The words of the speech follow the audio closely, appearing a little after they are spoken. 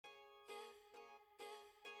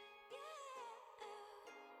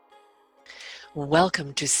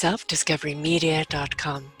Welcome to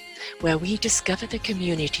selfdiscoverymedia.com, where we discover the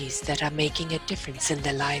communities that are making a difference in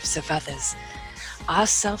the lives of others. Our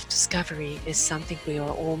self-discovery is something we are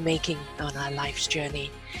all making on our life's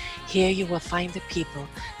journey. Here you will find the people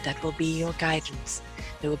that will be your guidance,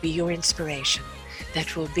 that will be your inspiration,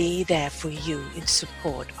 that will be there for you in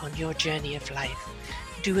support on your journey of life.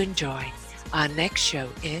 Do enjoy. Our next show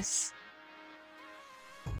is...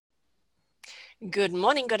 Good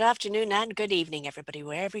morning, good afternoon, and good evening, everybody,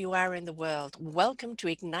 wherever you are in the world. Welcome to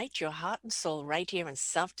Ignite Your Heart and Soul right here on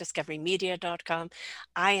selfdiscoverymedia.com.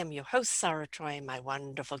 I am your host, Sarah Troy, and my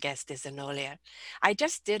wonderful guest is Enolia. I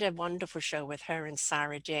just did a wonderful show with her and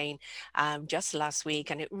Sarah Jane just last week,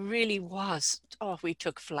 and it really was, we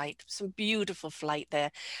took flight, some beautiful flight there,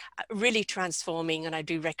 really transforming, and I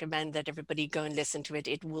do recommend that everybody go and listen to it.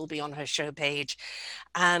 It will be on her show page.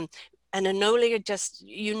 And Enolia, just,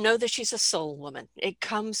 you know that she's a soul woman. It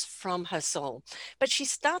comes from her soul. But she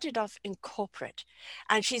started off in corporate,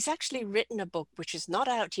 and she's actually written a book, which is not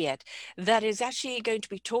out yet, that is actually going to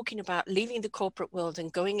be talking about leaving the corporate world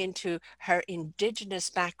and going into her indigenous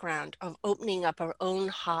background of opening up her own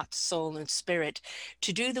heart, soul, and spirit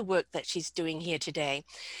to do the work that she's doing here today.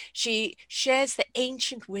 She shares the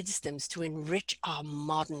ancient wisdoms to enrich our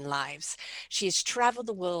modern lives. She has traveled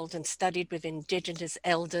the world and studied with indigenous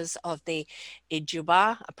elders of the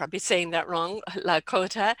Ijuba, I'm probably saying that wrong,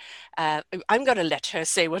 Lakota. I'm going to let her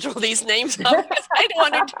say what all these names are because I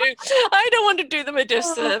don't want to do them a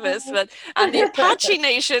disservice. But and the Apache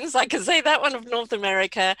nations, I can say that one of North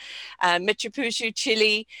America, Machu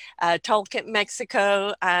Chile, Tolkien,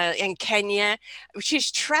 Mexico, and Kenya. She's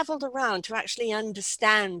traveled around to actually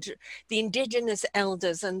understand the indigenous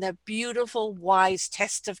elders and their beautiful, wise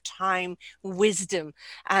test of time wisdom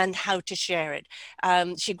and how to share it.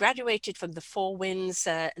 She graduated from the Four Winds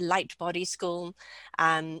Light Body School,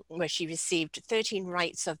 where she received 13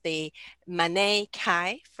 rites of the Mane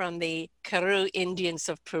Kai from the Karu Indians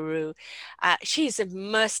of Peru. She's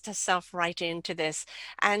immersed herself right into this,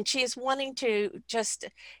 and she is wanting to just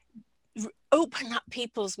open up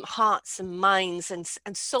people's hearts and minds and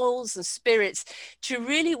souls and spirits to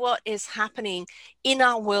really what is happening in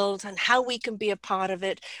our world and how we can be a part of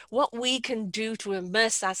it, what we can do to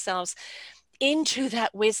immerse ourselves into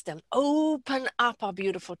that wisdom. Open up our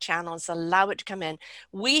beautiful channels, allow it to come in.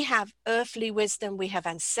 We have earthly wisdom, we have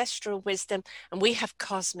ancestral wisdom, and we have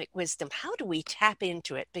cosmic wisdom. How do we tap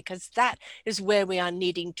into it? Because that is where we are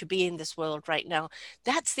needing to be in this world right now.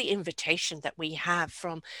 That's the invitation that we have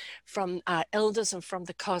from our elders and from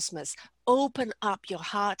the cosmos. Open up your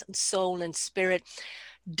heart and soul and spirit.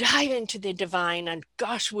 Dive into the divine, and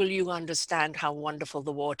gosh, will you understand how wonderful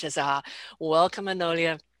the waters are. Welcome,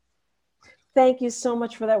 Enolia. Thank you so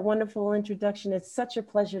much for that wonderful introduction. It's such a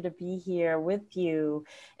pleasure to be here with you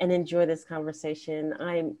and enjoy this conversation.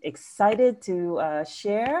 I'm excited to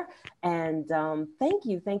share, and thank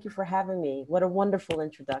you for having me. What a wonderful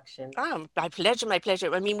introduction. Oh, my pleasure, my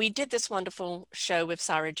pleasure. I mean, we did this wonderful show with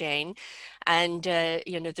Sarah Jane, and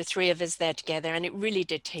the three of us there together, and it really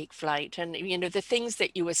did take flight. And the things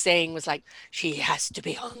that you were saying was like, she has to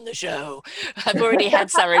be on the show. I've already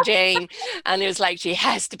had Sarah Jane, and it was like, she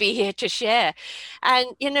has to be here to share.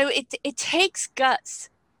 And it takes guts.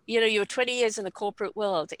 You're 20 years in the corporate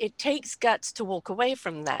world. It takes guts to walk away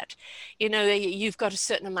from that. You've got a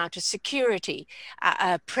certain amount of security,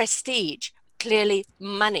 prestige, clearly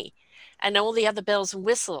money, and all the other bells and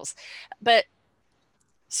whistles. But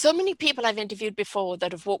so many people I've interviewed before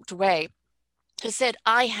that have walked away have said,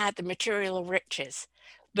 I had the material riches,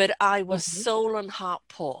 but I was soul and heart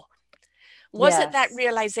poor. Was it that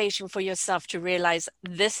realization for yourself to realize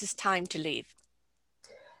this is time to leave?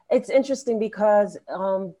 It's interesting because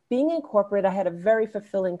being in corporate, I had a very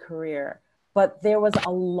fulfilling career, but there was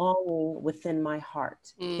a longing within my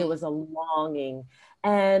heart. There was a longing.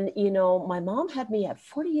 And, my mom had me at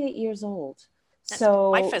 48 years old.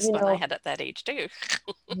 So my first one I had at that age too.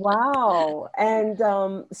 Wow. And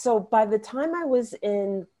so by the time I was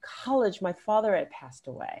in college, my father had passed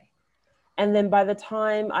away. And then by the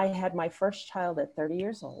time I had my first child at 30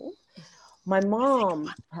 years old, my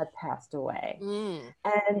mom had passed away.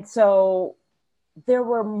 And so there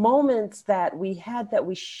were moments that we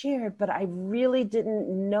shared, but I really didn't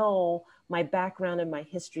know my background and my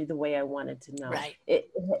history the way I wanted to know. Right. It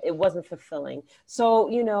wasn't fulfilling. So,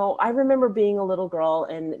 I remember being a little girl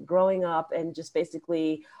and growing up and just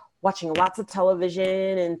basically watching lots of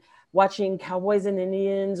television and watching Cowboys and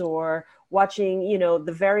Indians, or watching,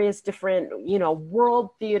 the various different,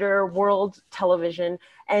 world theater, world television,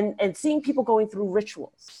 and seeing people going through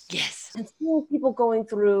rituals. Yes. And seeing people going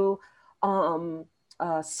through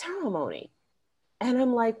ceremony. And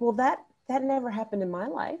I'm like, well, that That never happened in my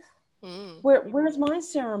life. Mm. Where's my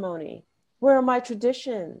ceremony? Where are my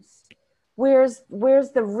traditions? Where's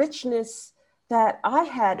the richness that I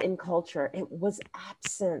had in culture? It was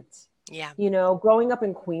absent. Yeah. You know, growing up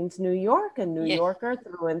in Queens, New York, a New Yeah. Yorker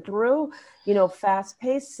through and through, you know,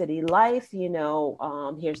 fast-paced city life, you know,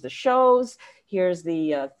 here's the shows, here's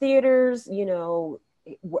the theaters, you know,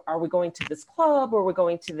 are we going to this club or we're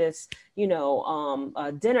going to this, you know,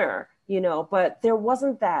 dinner, you know, but there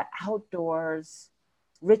wasn't that outdoors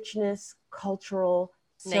richness, cultural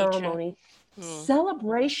Nature. ceremony, Mm.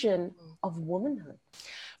 celebration of womanhood.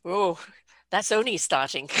 Oh, that's only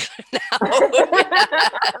starting now.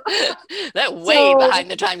 They're way So,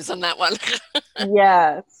 behind the times on that one.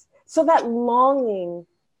 yes. So that longing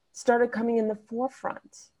started coming in the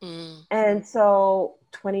forefront. Mm. And so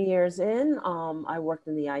 20 years in, I worked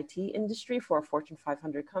in the IT industry for a Fortune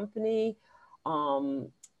 500 company, um,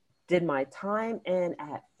 did my time. And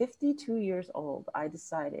at 52 years old, I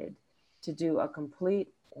decided to do a complete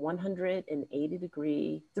 180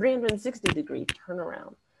 degree, 360 degree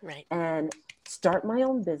turnaround Right. and start my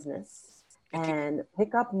own business Okay. and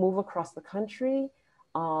pick up, move across the country.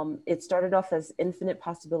 It started off as Infinite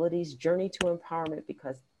Possibilities Journey to Empowerment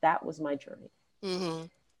because that was my journey. Mm-hmm.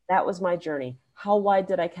 That was my journey. How wide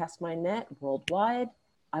did I cast my net? Worldwide.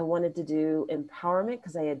 I wanted to do empowerment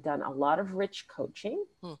because I had done a lot of rich coaching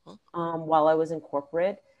Mm-hmm. while I was in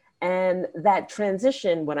corporate. And that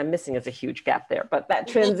transition, what I'm missing is a huge gap there, but that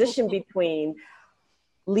transition between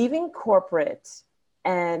leaving corporate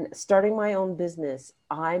and starting my own business,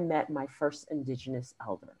 I met my first Indigenous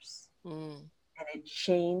elders. Mm. And it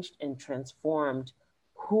changed and transformed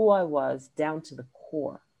who I was down to the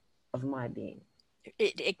core of my being.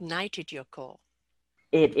 It ignited your core.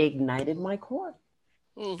 It ignited my core.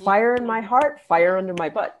 Mm-hmm. Fire in my heart, fire under my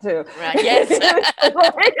butt too. Right. Yes.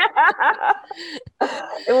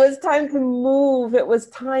 It was time to move. It was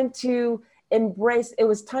time to embrace. It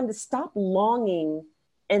was time to stop longing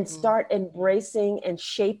and Mm. start embracing and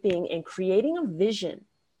shaping and creating a vision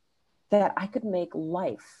that I could make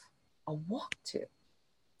life a walk to.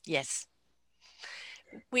 Yes.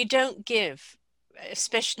 We don't give,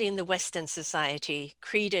 especially in the Western society,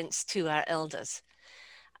 credence to our elders.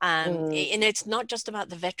 Mm, And it's not just about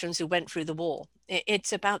the veterans who went through the war.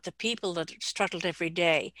 It's about the people that struggled every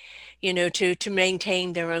day, to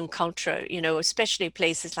maintain their own culture, especially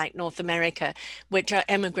places like North America, which are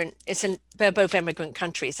they're both immigrant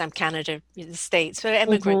countries. I'm Canada, the States, they're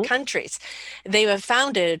immigrant mhm, countries. They were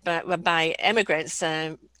founded by immigrants,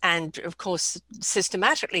 and of course,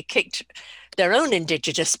 systematically kicked their own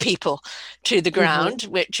indigenous people to the mhm, ground,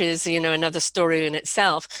 which is, another story in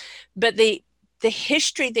itself. But the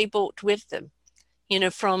history they brought with them,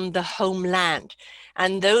 from the homeland.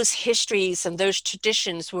 And those histories and those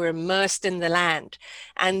traditions were immersed in the land,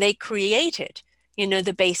 and they created,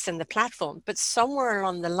 the base and the platform. But somewhere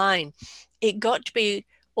along the line, it got to be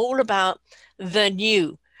all about the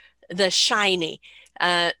new, the shiny,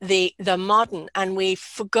 the modern, and we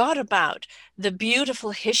forgot about the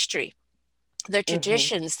beautiful history, the mhm.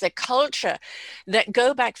 traditions, the culture that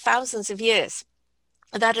go back thousands of years,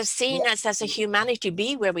 that have seen Yeah, us as a humanity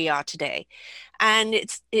be where we are today. And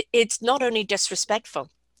it's not only disrespectful,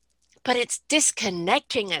 but it's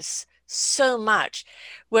disconnecting us so much.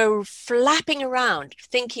 We're flapping around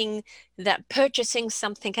thinking that purchasing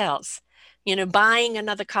something else, buying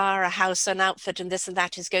another car, a house, an outfit, and this and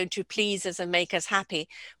that is going to please us and make us happy,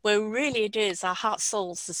 where really it is our heart,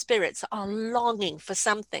 souls, the spirits are longing for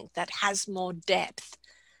something that has more depth,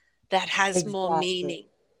 that has more exactly. meaning.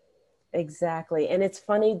 Exactly. And it's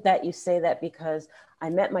funny that you say that because I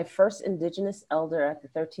met my first Indigenous elder at the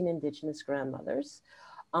 13 Indigenous grandmothers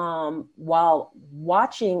while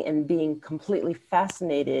watching and being completely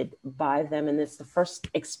fascinated by them. And it's the first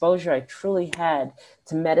exposure I truly had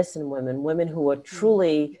to medicine women, women who were Mm.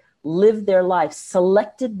 truly lived their life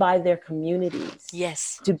selected by their communities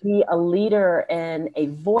Yes. to be a leader and a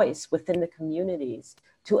voice within the communities,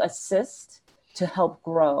 to assist, to help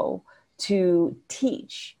grow, to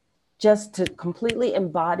teach, just to completely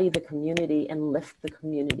embody the community and lift the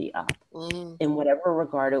community up Mm. in whatever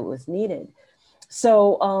regard it was needed.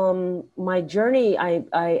 So my journey,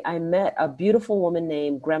 I met a beautiful woman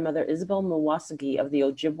named Grandmother Isabel Mwasagi of the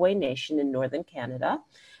Ojibwe Nation in northern Canada,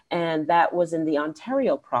 and that was in the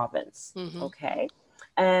Ontario province. Mm-hmm. Okay,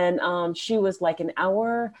 and she was like an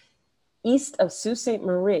hour east of Sault Ste.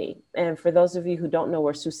 Marie. And for those of you who don't know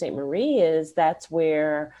where Sault Ste. Marie is, that's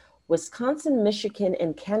where Wisconsin, Michigan,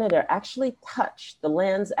 and Canada actually touch. The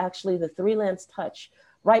lands, actually, the three lands touch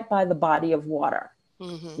right by the body of water.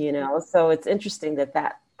 Mm-hmm. You know, so it's interesting that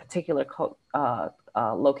that particular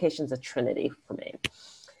location is a trinity for me.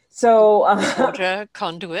 So Water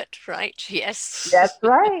conduit, right? Yes. that's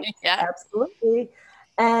right. Yeah. Absolutely.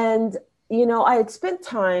 And, you know, I had spent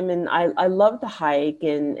time and I loved to hike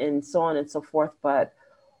and so on and so forth. But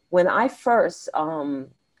when I first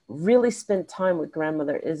really spent time with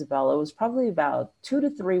grandmother Isabel, it was probably about 2 to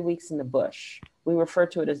 3 weeks in the bush. We refer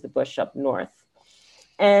to it as the bush up north.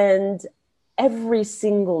 And every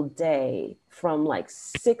single day from like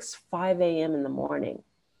 6, 5 a.m. in the morning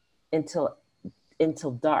until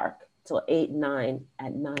dark, till 8, 9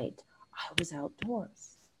 at night, I was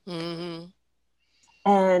outdoors. Mm-hmm.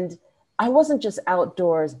 And I wasn't just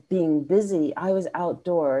outdoors being busy, I was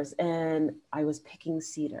outdoors and I was picking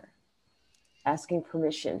cedar, asking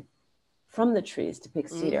permission from the trees to pick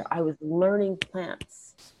cedar. I was learning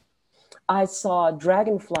plants. I saw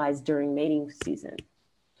dragonflies during mating season.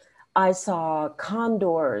 I saw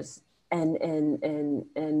condors and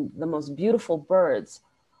the most beautiful birds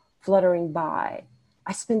fluttering by.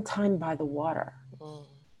 I spent time by the water. Mm.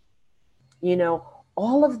 You know,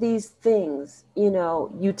 all of these things, you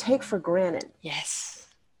know, you take for granted. Yes.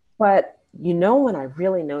 But you know, when I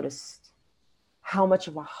really noticed how much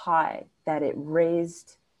of a high that it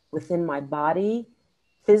raised within my body,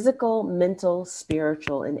 physical, mental,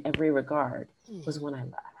 spiritual, in every regard, was when I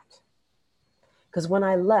left. Because when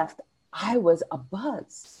I left, I was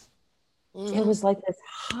abuzz. It was like this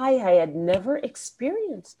high I had never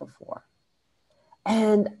experienced before.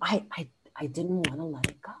 And I didn't want to let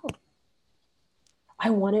it go. I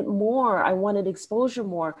wanted more. I wanted exposure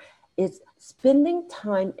more. It's spending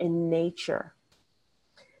time in nature.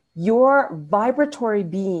 Your vibratory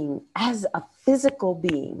being as a physical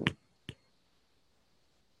being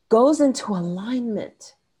goes into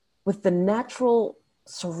alignment with the natural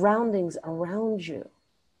surroundings around you,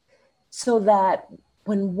 so that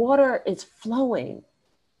when water is flowing,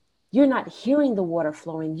 you're not hearing the water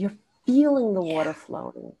flowing, you're feeling the water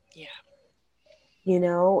flowing. Yeah. You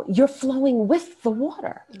know, you're flowing with the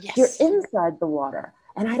water. Yes. You're inside the water.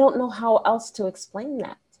 And I don't know how else to explain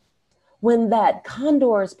that. When that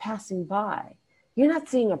condor is passing by, you're not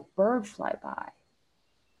seeing a bird fly by.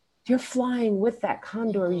 You're flying with that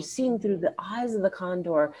condor. You're seeing through the eyes of the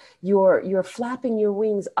condor. You're flapping your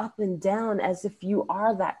wings up and down as if you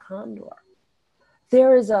are that condor.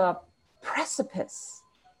 There is a precipice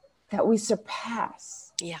that we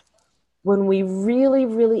surpass. Yeah. When we really,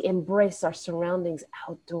 really embrace our surroundings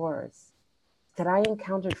outdoors, that I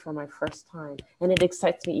encountered for my first time. And it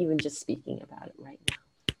excites me even just speaking about it right now.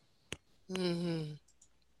 Mm-hmm.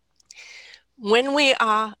 When we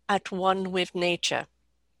are at one with nature,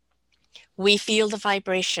 we feel the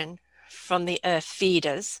vibration from the earth feed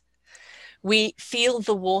us. We feel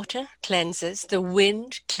the water cleanses, the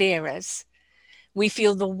wind clear us. We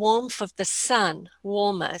feel the warmth of the sun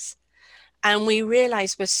warm us. And we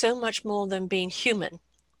realize we're so much more than being human.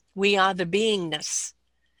 We are the beingness.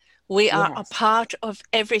 We are a part of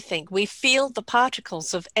everything. We feel the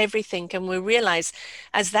particles of everything. And we realize,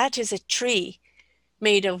 as that is a tree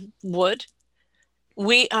made of wood,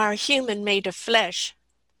 we are a human made of flesh.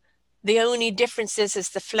 The only difference is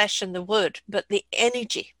the flesh and the wood, but the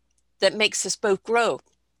energy that makes us both grow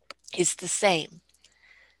is the same.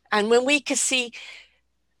 And when we can see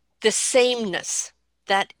the sameness,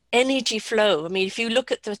 that energy flow, I mean, if you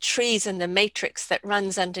look at the trees and the matrix that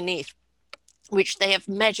runs underneath, which they have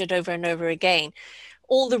measured over and over again,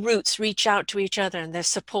 all the roots reach out to each other and they're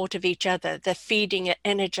supportive of each other. They're feeding,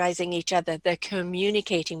 energizing each other. They're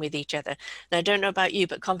communicating with each other. And I don't know about you,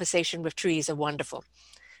 but conversation with trees are wonderful.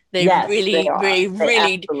 They really,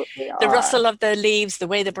 really, the rustle of the leaves, the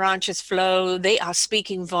way the branches flow, they are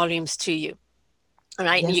speaking volumes to you. All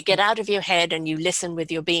right. Yes. And you get out of your head and you listen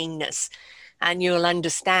with your beingness and you'll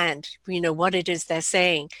understand, you know, what it is they're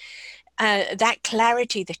saying. That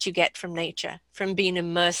clarity that you get from nature, from being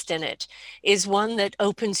immersed in it, is one that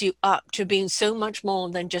opens you up to being so much more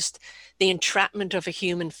than just the entrapment of a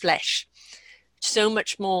human flesh, so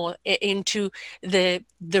much more into the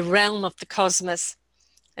realm of the cosmos,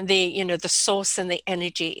 and the source and the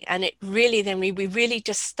energy. And it really, then we really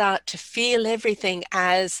just start to feel everything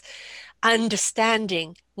as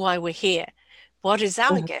understanding why we're here. What is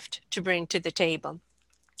our gift to bring to the table?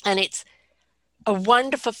 And it's a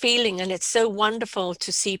wonderful feeling, and it's so wonderful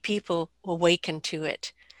to see people awaken to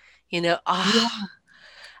it, and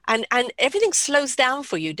everything slows down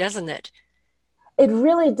for you, doesn't it? It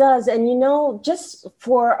really does. And just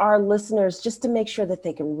for our listeners, just to make sure that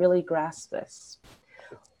they can really grasp this,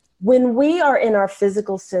 when we are in our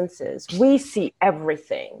physical senses, we see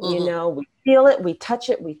everything. We feel it, we touch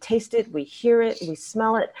it, we taste it, we hear it, we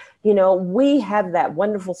smell it. We have that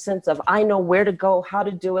wonderful sense of, I know where to go, how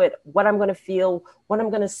to do it, what I'm going to feel, what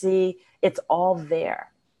I'm going to see. It's all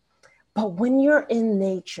there. But when you're in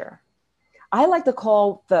nature, I like to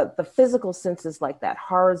call the physical senses like that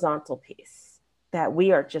horizontal piece that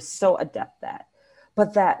we are just so adept at. But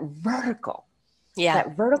Yeah.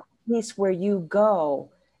 that vertical piece where you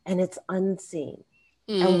go and it's unseen.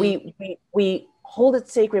 And Mm. we hold it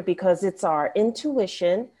sacred because it's our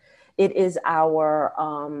intuition. It is our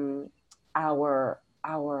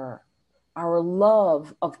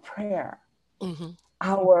love of prayer, Mm-hmm.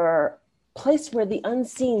 our place where the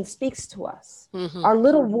unseen speaks to us, Mm-hmm. our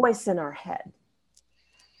little voice in our head.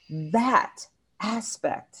 That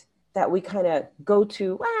aspect that we kind of go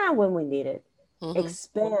to when we need it Mm-hmm.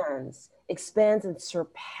 expands and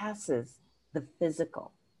surpasses the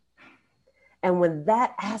physical. And when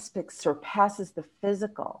that aspect surpasses the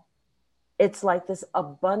physical, it's like this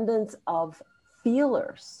abundance of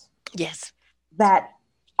feelers Yes. that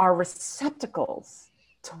are receptacles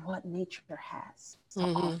to what nature has to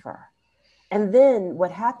Mm-hmm. offer. And then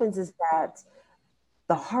what happens is that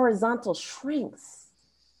the horizontal shrinks,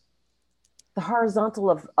 the horizontal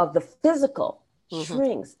of the physical Mm-hmm.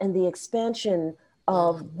 shrinks, and the expansion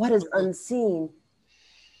of what is unseen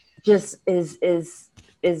just is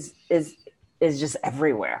just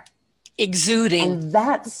everywhere. Exuding. And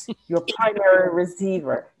that's your primary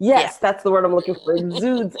receiver. Yeah. Yes, that's the word I'm looking for.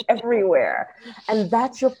 Exudes everywhere. And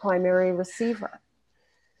that's your primary receiver.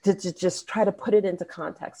 To just try to put it into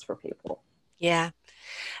context for people. Yeah.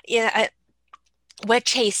 Yeah. We're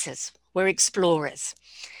chasers. We're explorers.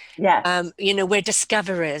 Yes. We're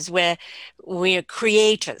discoverers. We're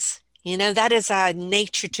creators. That is our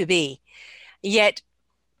nature to be. Yet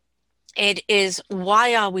it is,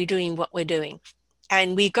 why are we doing what we're doing?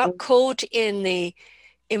 And we got caught in the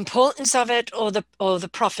importance of it or the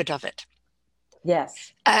profit of it.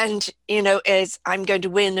 Yes. And, is I'm going to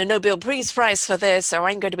win a Nobel Peace Prize for this, or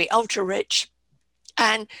I'm going to be ultra rich.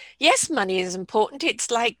 And yes, money is important. It's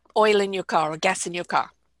like oil in your car or gas in your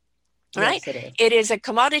car, right? Yes, it is. It is a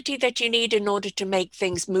commodity that you need in order to make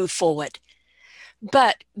things move forward.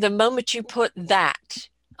 But the moment you put that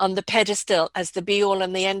on the pedestal as the be all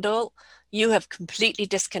and the end all, you have completely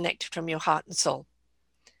disconnected from your heart and soul.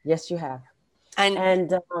 Yes, you have. And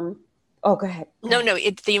And oh, go ahead. no,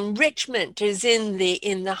 the enrichment is in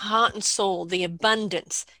the heart and soul. The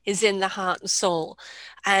abundance is in the heart and soul.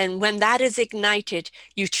 And when that is ignited,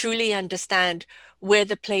 you truly understand where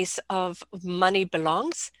the place of money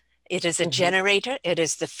belongs. It is a generator. It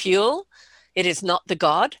is the fuel. It is not the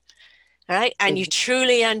God. Right. And you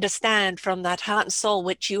truly understand from that heart and soul,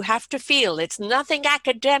 which you have to feel. It's nothing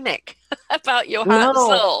academic about your heart and No,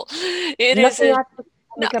 soul. It is nothing a I can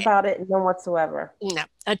no, think about it, none whatsoever. no,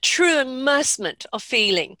 a true immersement of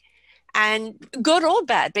feeling, and good or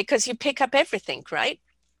bad, because you pick up everything, right?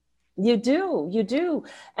 You do, you do.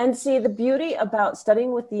 And see, the beauty about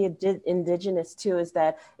studying with the indigenous too is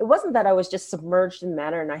that it wasn't that I was just submerged in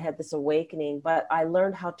matter and I had this awakening, but I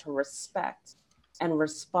learned how to respect and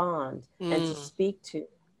respond and to speak to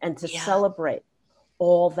and to Yeah. celebrate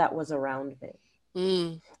all that was around me.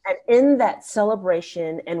 Mm. And in that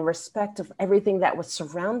celebration and respect of everything that was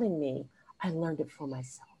surrounding me, I learned it for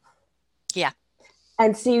myself. Yeah.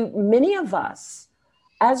 And see, many of us,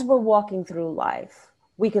 as we're walking through life,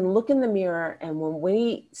 we can look in the mirror, and when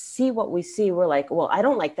we see what we see, we're like, well, I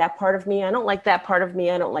don't like that part of me. I don't like that part of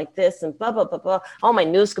me. I don't like this, and blah, blah, blah, blah. Oh, my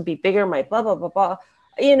nose could be bigger, my blah, blah, blah, blah.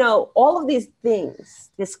 All of these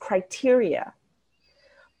things, this criteria.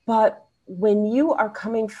 But when you are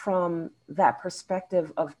coming from that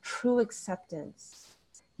perspective of true acceptance,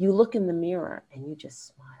 you look in the mirror and you just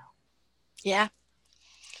smile. Yeah.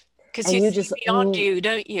 Because And you you see just beyond you,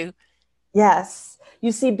 don't you? Yes.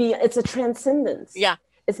 You see, it's a transcendence. Yeah.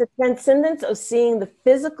 It's a transcendence of seeing the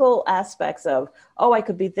physical aspects of, oh, I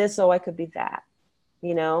could be this, oh, I could be that.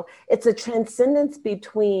 It's a transcendence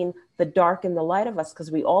between the dark and the light of us, because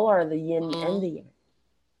we all are the yin and the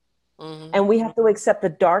yang. And we have to accept the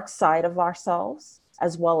dark side of ourselves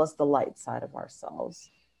as well as the light side of ourselves,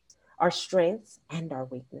 our strengths and our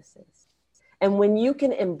weaknesses. And when you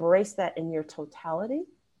can embrace that in your totality,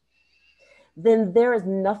 then there is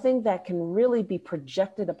nothing that can really be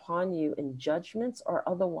projected upon you in judgments or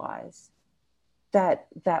otherwise that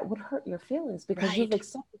would hurt your feelings, because you've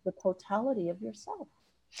accepted the totality of yourself.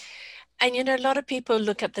 And a lot of people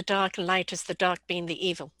look at the dark and light as the dark being the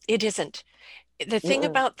evil. It isn't. The thing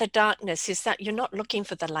about the darkness is that you're not looking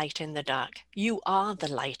for the light in the dark. You are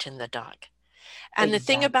the light in the dark. And the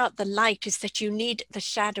thing about the light is that you need the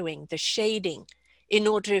shadowing, the shading, in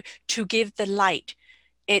order to give the light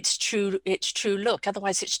its true look.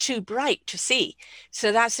 Otherwise, it's too bright to see.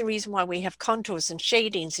 So that's the reason why we have contours and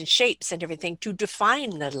shadings and shapes and everything to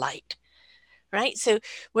define the light, right? So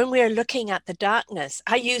when we are looking at the darkness,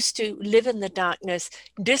 I used to live in the darkness,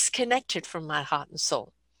 disconnected from my heart and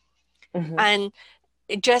soul. Mm-hmm. And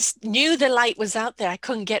it just knew the light was out there. I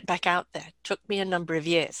couldn't get back out there. It took me a number of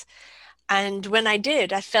years. And when I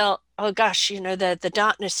did, I felt, oh gosh, the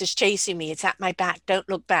darkness is chasing me. It's at my back. Don't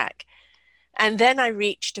look back. And then I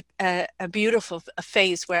reached a beautiful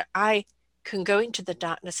phase where I can go into the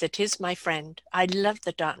darkness. It is my friend. I love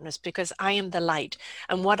the darkness because I am the light.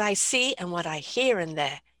 And what I see and what I hear in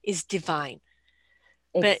there is divine.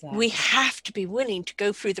 But we Exactly. have to be willing to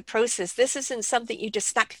go through the process. This isn't something you just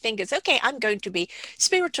snap your fingers. Okay, I'm going to be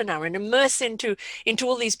spiritual now and immerse into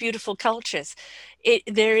all these beautiful cultures.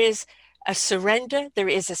 There is a surrender. There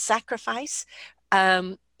is a sacrifice.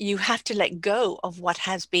 You have to let go of what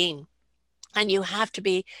has been. And you have to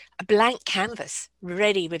be a blank canvas,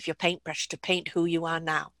 ready with your paintbrush to paint who you are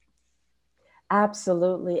now.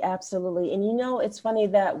 Absolutely, absolutely. And it's funny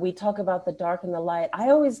that we talk about the dark and the light. I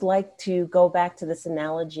always like to go back to this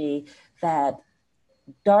analogy that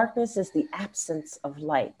darkness is the absence of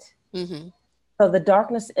light. Mm-hmm. So the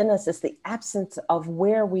darkness in us is the absence of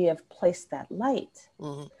where we have placed that light.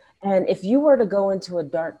 Mm-hmm. And if you were to go into a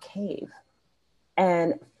dark cave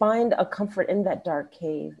and find a comfort in that dark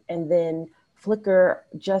cave and then flicker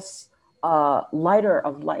just a lighter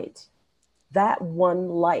of light, that one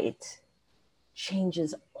light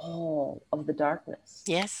changes all of the darkness.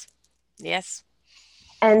 Yes. Yes.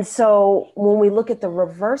 And so when we look at the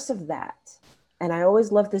reverse of that, and I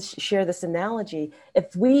always love to share this analogy,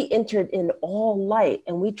 if we entered in all light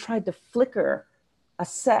and we tried to flicker a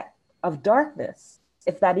set of darkness,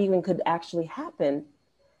 if that even could actually happen,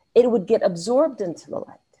 it would get absorbed into the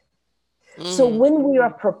light. So when we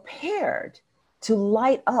are prepared to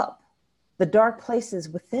light up the dark places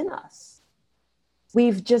within us,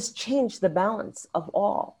 we've just changed the balance of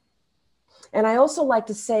all. And I also like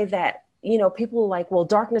to say that, people are like, well,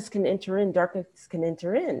 darkness can enter in, darkness can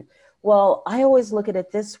enter in. Well, I always look at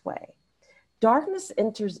it this way. Darkness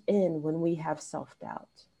enters in when we have self-doubt.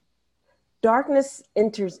 Darkness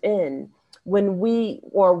enters in when we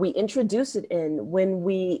introduce it in when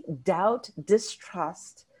we doubt,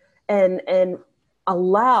 distrust, and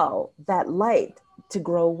allow that light to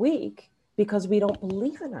grow weak because we don't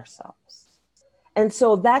believe in ourselves. And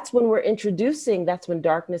so that's when that's when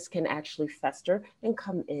darkness can actually fester and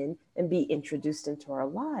come in and be introduced into our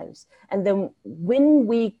lives. And then when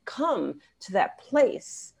we come to that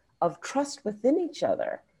place of trust within each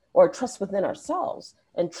other, or trust within ourselves,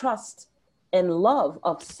 and trust and love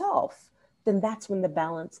of self, then that's when the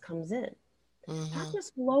balance comes in. Mm-hmm.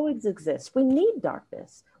 Darkness will always exist. We need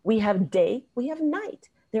darkness. We have day, we have night.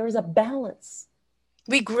 There is a balance.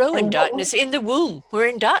 We grow in darkness in the womb. We're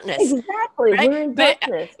in darkness. Exactly. Right? We're in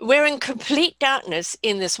darkness. But we're in complete darkness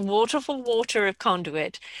in this waterful water of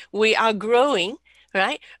conduit. We are growing,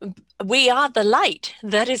 right? We are the light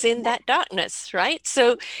that is in that darkness, right?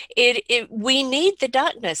 So we need the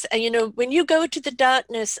darkness. And, when you go to the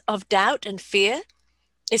darkness of doubt and fear,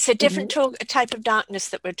 it's a different type of darkness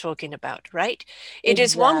that we're talking about, right? It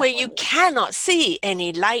is one where you cannot see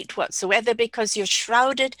any light whatsoever because you're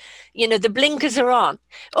shrouded, the blinkers are on.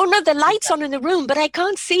 Oh no, the light's on in the room, but I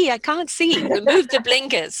can't see. Remove the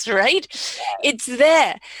blinkers, right? It's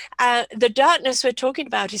there. The darkness we're talking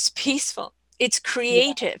about is peaceful. It's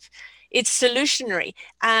creative. It's solutionary.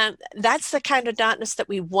 That's the kind of darkness that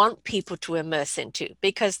we want people to immerse into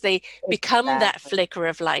because they become that flicker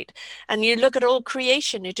of light. And you look at all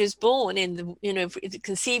creation, it is born in it's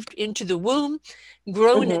conceived into the womb,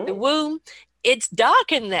 grown in the womb. It's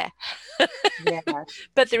dark in there.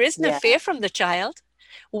 But there is no fear from the child.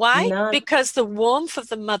 Why? None. Because the warmth of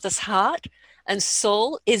the mother's heart and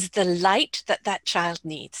soul is the light that child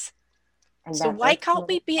needs. And so why can't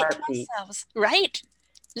we be it to ourselves, right?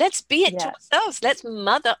 Let's be it to ourselves. Let's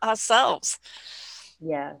mother ourselves.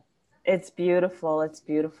 Yeah, it's beautiful. It's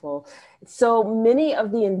beautiful. So many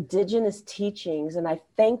of the indigenous teachings, and I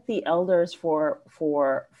thank the elders for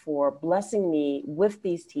blessing me with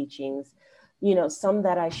these teachings. Some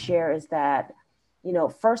that I share is that,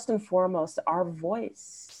 first and foremost, our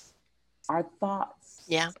voice, our thoughts,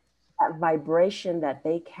 that vibration that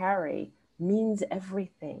they carry means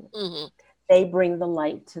everything. Mm-hmm. They bring the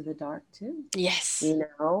light to the dark too. Yes.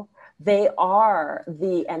 They are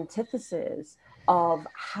the antithesis of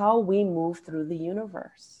how we move through the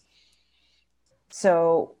universe.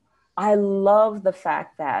 So I love the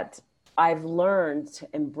fact that I've learned to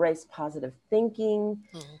embrace positive thinking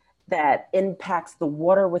that impacts the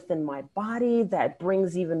water within my body, that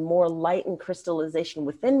brings even more light and crystallization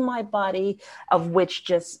within my body, of which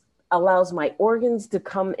just allows my organs to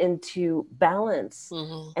come into balance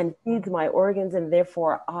and feeds my organs. And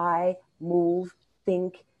therefore I move,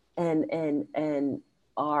 think, and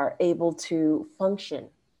are able to function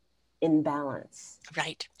in balance,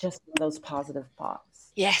 Right. just from those positive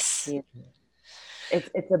thoughts. Yes. You know,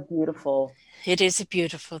 it's a beautiful It is a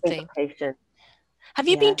beautiful thing. syncopation. Have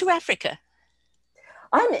you been to Yes. Africa?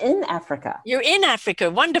 I'm in Africa. You're in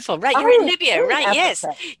Africa. Wonderful. Right. You're in I'm Libya. in Right. Yes.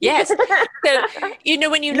 Africa. Yes. So,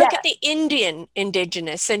 when you look Yes. at the Indian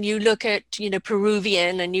indigenous and you look at,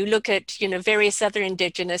 Peruvian and you look at, various other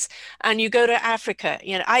indigenous and you go to Africa,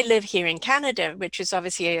 I live here in Canada, which is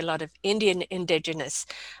obviously a lot of Indian indigenous,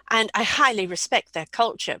 and I highly respect their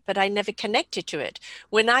culture, but I never connected to it.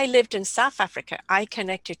 When I lived in South Africa, I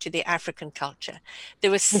connected to the African culture.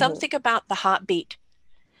 There was Mhm. something about the heartbeat,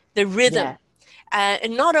 the rhythm. Yes.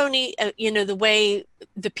 And not only, the way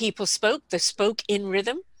the people spoke, they spoke in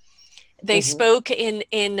rhythm. They Mhm. spoke in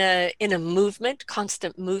a movement,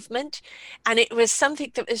 constant movement, and it was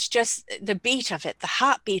something that was just the beat of it, the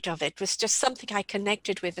heartbeat of it was just something I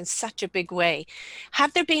connected with in such a big way.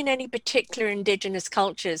 Have there been any particular indigenous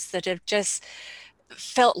cultures that have just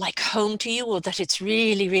felt like home to you, or that it's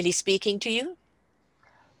really, really speaking to you?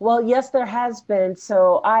 Well, yes, there has been.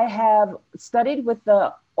 So I have studied with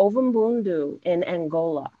the Ovimbundu in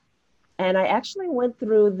Angola, and I actually went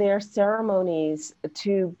through their ceremonies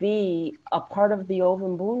to be a part of the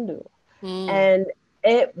Ovimbundu, Mm, and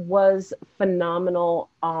it was phenomenal.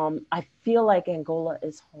 I feel like Angola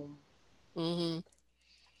is home. hmm.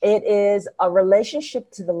 It is a relationship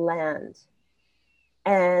to the land,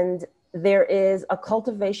 and there is a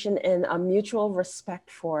cultivation and a mutual respect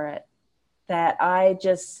for it that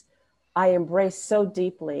I embrace so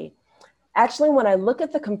deeply. Actually, when I look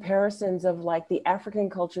at the comparisons of like the African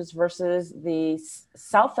cultures versus the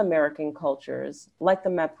South American cultures, like the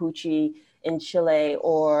Mapuche in Chile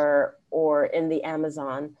or in the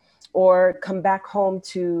Amazon, or come back home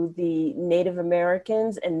to the Native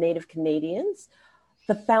Americans and Native Canadians,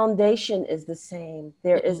 the foundation is the same.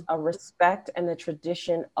 There is Mm, a respect and a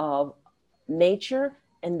tradition of nature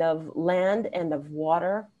and of land and of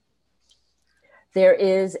water. There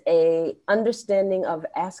is a understanding of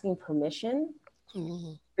asking permission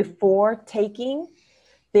mm, before taking.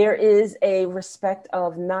 There is a respect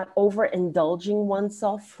of not overindulging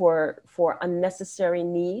oneself for unnecessary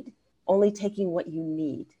need, only taking what you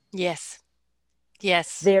need. yes,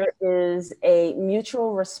 yes, There is a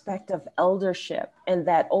mutual respect of eldership, and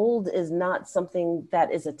that old is not something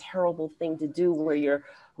that is a terrible thing to do where you're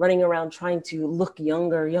running around trying to look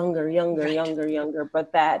younger, younger, younger, right. younger, younger,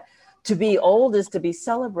 but that to be old is to be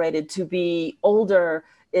celebrated. To be older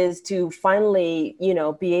is to finally,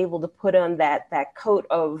 be able to put on that coat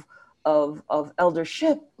of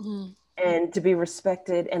eldership Mm, and to be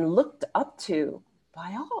respected and looked up to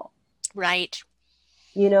by all. right.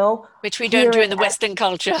 You know, Which we don't here do in in the Western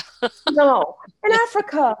culture. No, in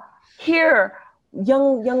Africa, here,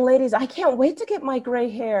 young ladies, I can't wait to get my gray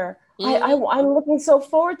hair. Mm, I'm looking so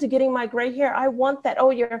forward to getting my gray hair. I want that.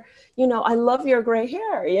 Oh, I love your gray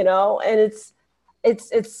hair, and it's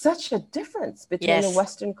such a difference between the yes,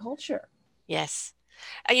 Western culture. yes.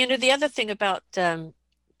 The other thing about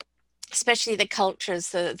especially the cultures,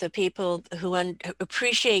 the people who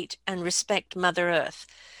appreciate and respect Mother Earth,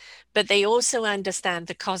 but they also understand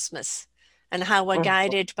the cosmos and how we're Mhm.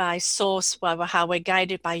 guided by source, how we're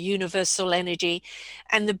guided by universal energy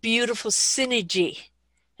and the beautiful synergy.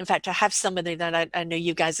 In fact, I have somebody that I know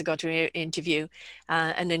you guys have got to interview,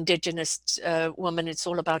 an indigenous woman. It's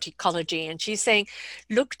all about ecology. And she's saying,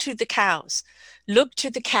 look to the cows, look to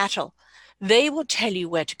the cattle. They will tell you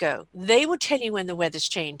where to go. They will tell you when the weather's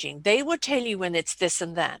changing. They will tell you when it's this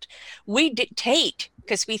and that. We dictate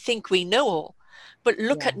because we think we know all. But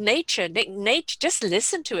look Yeah. at nature. Nature, just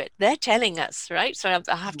listen to it. They're telling us, right? So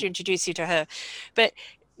I have to introduce you to her. But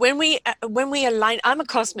when we align, I'm a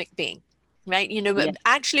cosmic being, right? Yeah. But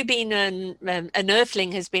actually being an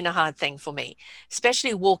earthling has been a hard thing for me,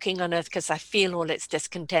 especially walking on earth because I feel all its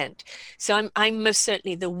discontent. So I'm most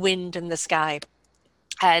certainly the wind and the sky.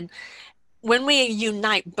 And when we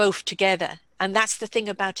unite both together, and that's the thing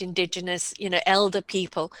about indigenous, elder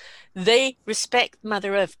people, they respect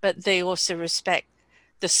Mother Earth, but they also respect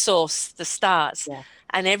the source, the stars, Yeah.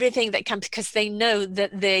 and everything that comes because they know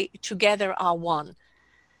that they together are one.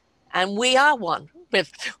 And we are one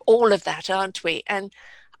with all of that, aren't we? And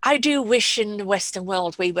I do wish in the Western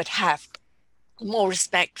world we would have more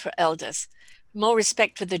respect for elders, more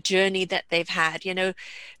respect for the journey that they've had.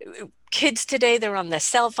 Kids today, they're on their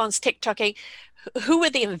cell phones, TikToking. Who are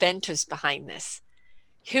the inventors behind this?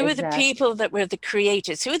 Who are the Exactly. people that were the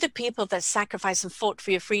creators? Who are the people that sacrificed and fought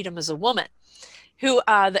for your freedom as a woman? who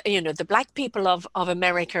are the, the black people of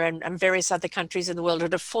America and various other countries in the world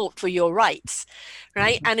that have fought for your rights,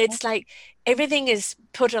 right? And it's like everything is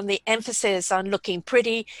put on the emphasis on looking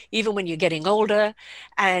pretty, even when you're getting older,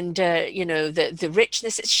 and the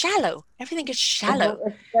richness. It's shallow. Everything is shallow.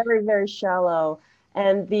 It's very, very shallow.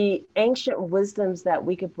 And the ancient wisdoms that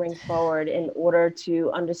we could bring forward in order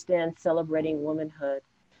to understand celebrating womanhood.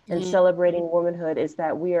 And Mm, celebrating womanhood is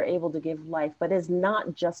that we are able to give life, but it's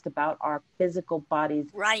not just about our physical bodies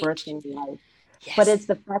right. birthing life, but Yes. it's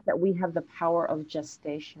the fact that we have the power of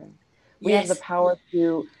gestation. We have the Yes. power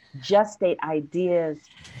to gestate ideas,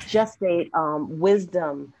 gestate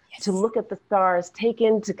wisdom, to Yes. look at the stars, take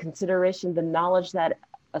into consideration the knowledge that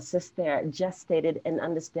assists there, gestate it and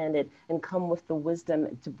understand it, and come with the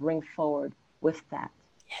wisdom to bring forward with that.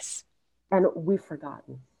 Yes. And we've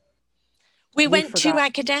forgotten. We We've went too forgotten.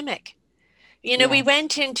 academic. We Yes.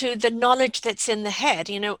 went into the knowledge that's in the head.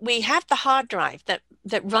 We have the hard drive that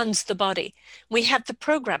runs the body. We have the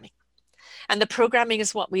programming. And the programming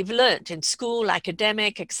is what we've learned in school,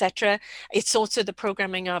 academic, etc. It's also the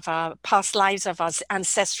programming of our past lives, of our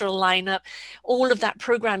ancestral lineup. All of that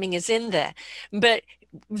programming is in there. But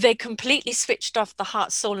they completely switched off the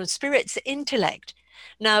heart, soul, and spirit's intellect.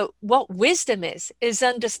 Now, what wisdom is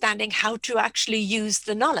understanding how to actually use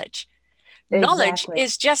the knowledge. Knowledge Exactly.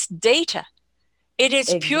 is just data. It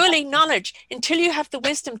is purely Exactly. knowledge. Until you have the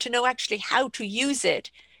wisdom to know actually how to use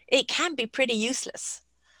it, it can be pretty useless.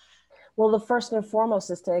 Well, the first and foremost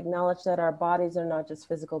is to acknowledge that our bodies are not just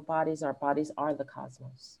physical bodies, our bodies are the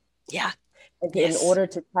cosmos. Yeah. And in Yes. order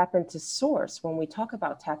to tap into source, when we talk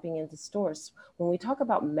about tapping into source, when we talk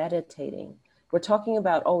about meditating, we're talking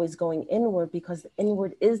about always going inward, because the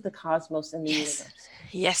inward is the cosmos and the Yes. universe.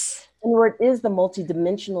 Yes. Inward is the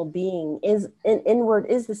multidimensional being, inward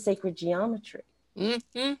is the sacred geometry.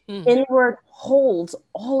 Mm-hmm. Inward holds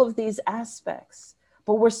all of these aspects,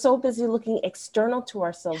 but we're so busy looking external to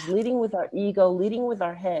ourselves, leading with our ego, leading with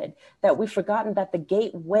our head, that we've forgotten that the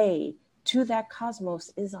gateway to that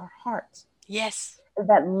cosmos is our heart. Yes.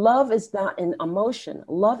 That love is not an emotion.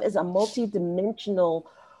 Love is a multidimensional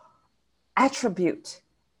attribute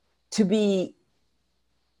to be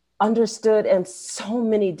understood in so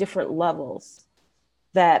many different levels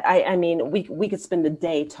that I mean, we could spend a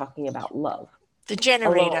day talking about love The alone.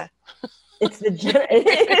 generator. It's the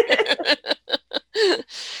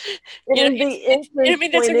it is the I entrance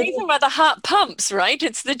mean, there's a point. reason why the heart pumps, right?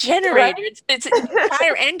 It's the Right. generator. It's the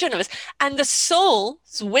entire engine of us. And the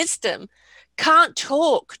soul's wisdom can't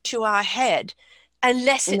talk to our head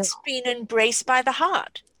unless No, it's been embraced by the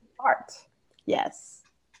heart. heart. Yes.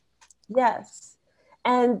 Yes.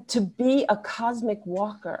 And to be a cosmic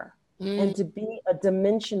walker Mm, and to be a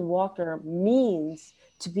dimension walker means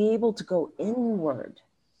to be able to go inward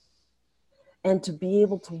and to be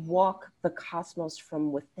able to walk the cosmos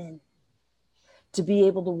from within, to be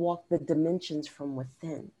able to walk the dimensions from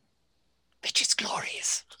within. which is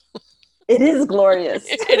glorious. It is glorious.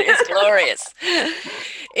 It is glorious.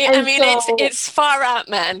 I mean, it's far out,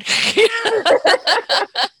 man.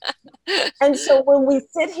 And so when we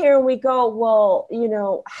sit here and we go, well,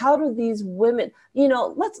 how do these women,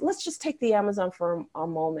 let's just take the Amazon for a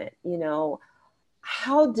moment,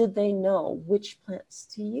 how did they know which plants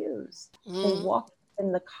to use? They walked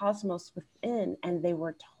in the cosmos within and they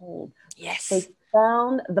were told. Yes. They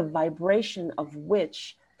found the vibration of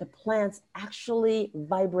which the plants actually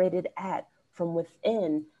vibrated at from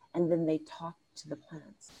within, and then they talked to the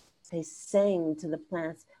plants. They sang to the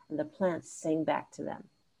plants, and the plants sang back to them.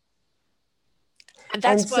 And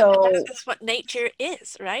that's what nature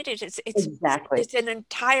is, right? Exactly. It's an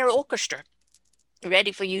entire orchestra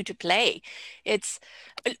ready for you to play. There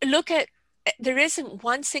isn't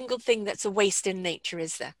one single thing that's a waste in nature,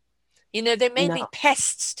 is there? There may be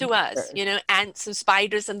pests to us, ants and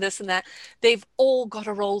spiders and this and that. They've all got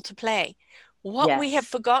a role to play. What we have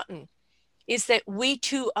forgotten is that we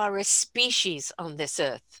too are a species on this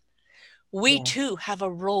earth. We too have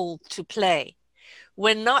a role to play.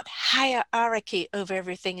 We're not hierarchy over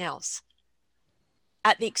everything else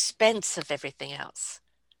at the expense of everything else.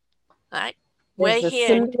 Right? There's a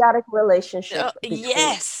symbiotic relationship between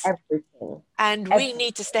everything. And we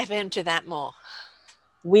need to step into that more.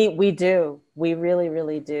 We do. We really,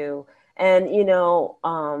 really do. And,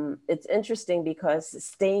 it's interesting because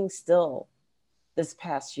staying still this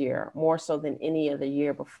past year, more so than any other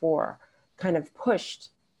year before, kind of pushed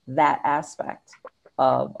that aspect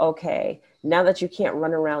of, okay, now that you can't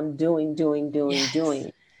run around doing,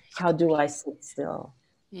 how do I sit still?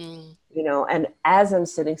 And as I'm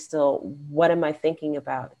sitting still, what am I thinking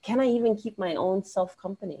about? Can I even keep my own self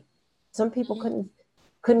company? Some people couldn't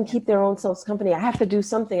couldn't keep their own selves company. I have to do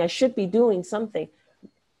something. I should be doing something.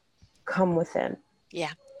 Come within.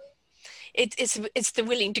 Yeah. It's the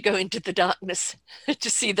willing to go into the darkness to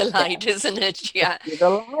see the light, isn't it? Yeah. See the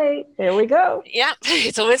light. There we go. Yeah.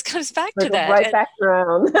 It always comes back to Bring them that. right back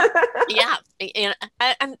around. Yeah,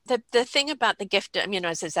 and the thing about the gift, I mean,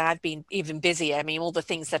 as I've been even busier. I mean, all the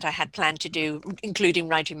things that I had planned to do, including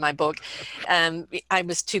writing my book, I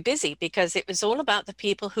was too busy because it was all about the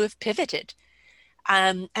people who have pivoted.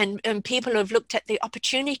 And people who have looked at the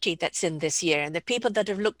opportunity that's in this year, and the people that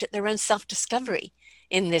have looked at their own self-discovery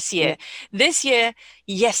in this year. This year,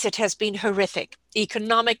 yes, it has been horrific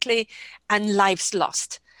economically and lives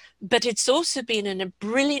lost. But it's also been a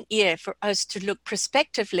brilliant year for us to look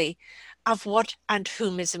prospectively of what and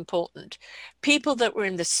whom is important. People that were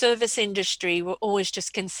in the service industry were always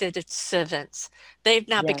just considered servants. They've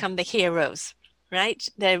now become the heroes, right?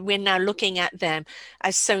 We're now looking at them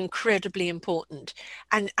as so incredibly important,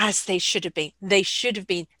 and as they should have been. They should have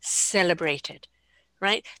been celebrated,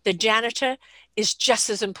 right? The janitor is just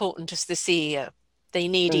as important as the CEO. They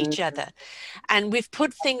need each other. And we've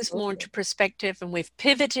put things more into perspective, and we've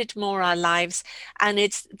pivoted more our lives. And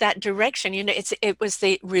it's that direction, it was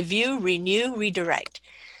the review, renew, redirect,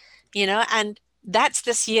 and that's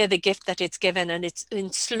this year, the gift that it's given. And it's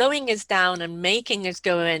in slowing us down and making us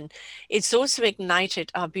go in. It's also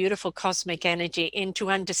ignited our beautiful cosmic energy into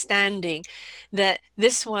understanding that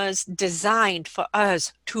this was designed for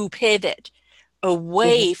us to pivot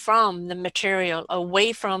away from the material,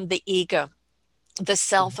 away from the ego, the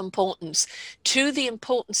self-importance, to the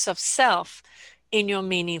importance of self in your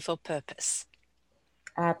meaningful purpose.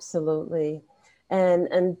 Absolutely. And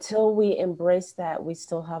until we embrace that, we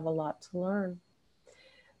still have a lot to learn.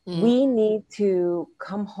 We need to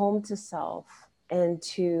come home to self and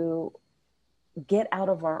to get out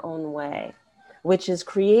of our own way, which is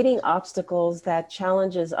creating obstacles that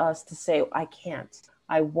challenges us to say, I can't,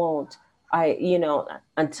 I won't,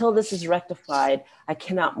 until this is rectified, I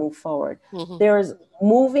cannot move forward. There is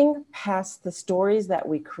moving past the stories that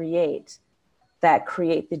we create that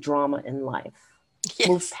create the drama in life. Yes.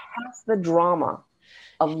 Move past the drama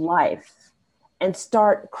of life and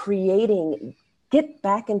start creating, get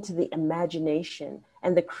back into the imagination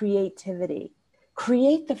and the creativity.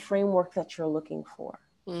 Create the framework that you're looking for.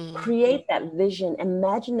 Create that vision,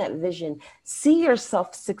 imagine that vision, see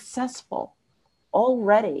yourself successful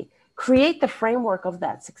already. Create the framework of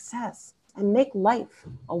that success and make life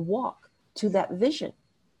a walk to that vision.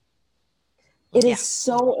 It is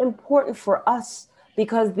so important for us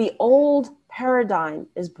because the old paradigm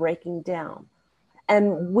is breaking down.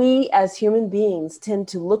 And we as human beings tend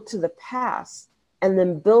to look to the past and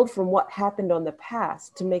then build from what happened on the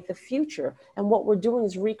past to make the future. And what we're doing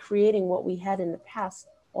is recreating what we had in the past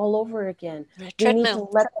all over again. We need to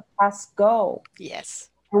let the past go. Yes.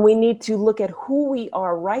 And we need to look at who we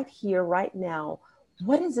are right here, right now.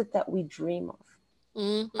 What is it that we dream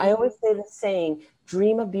of? I always say the saying,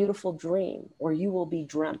 dream a beautiful dream or you will be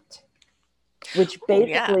dreamt. Which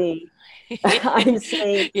basically, I'm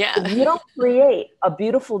saying, if you don't create a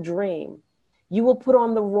beautiful dream, you will put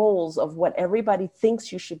on the roles of what everybody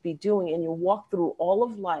thinks you should be doing. And you walk through all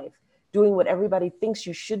of life doing what everybody thinks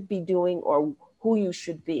you should be doing or who you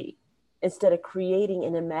should be, instead of creating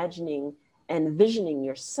and imagining and visioning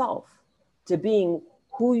yourself to being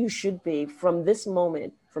who you should be from this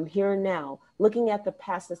moment, from here and now, looking at the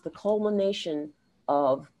past as the culmination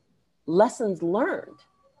of lessons learned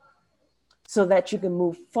so that you can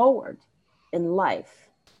move forward in life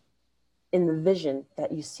in the vision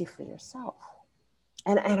that you see for yourself.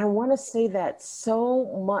 And I want to say that so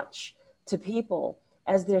much to people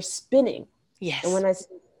as they're spinning. Yes. And when I say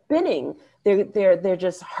spinning, they're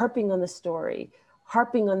just harping on the story,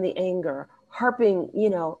 harping on the anger, harping,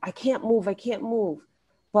 I can't move.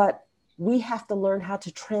 But we have to learn how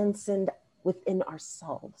to transcend within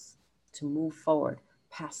ourselves to move forward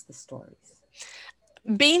past the stories.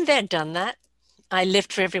 Been there, done that. I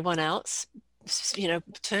lived for everyone else,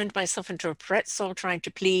 turned myself into a pretzel trying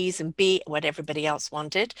to please and be what everybody else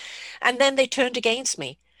wanted. And then they turned against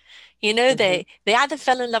me. They either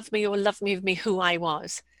fell in love with me or loved me with me who I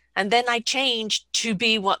was. And then I changed to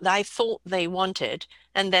be what I thought they wanted.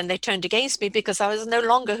 And then they turned against me because I was no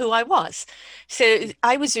longer who I was. So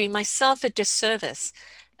I was doing myself a disservice.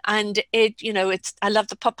 And I love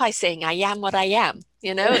the Popeye saying, I am what I am,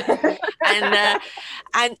 and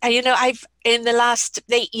I've, in the last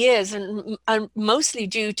 8 years, and mostly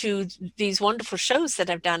due to these wonderful shows that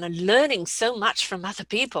I've done and learning so much from other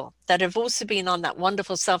people that have also been on that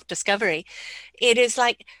wonderful self-discovery, it is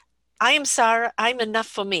like, I am Sarah, I'm enough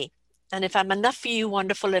for me. And if I'm enough for you,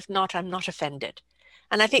 wonderful. If not, I'm not offended.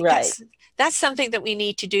 And I think Right. that's something that we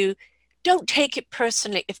need to do. Don't take it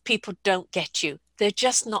personally if people don't get you. They're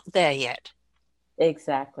just not there yet.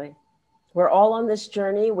 Exactly. We're all on this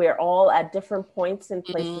journey. We're all at different points and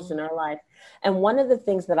places in Mm, our life. And one of the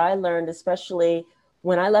things that I learned, especially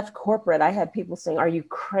when I left corporate, I had people saying, "Are you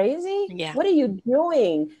crazy? yeah. What are you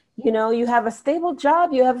doing? You know, you have a stable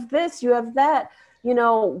job, you have this, you have that. You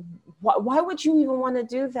know, why would you even want to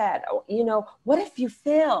do that? You know, what if you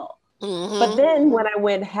fail?" But Hmm. then when I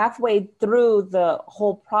went halfway through the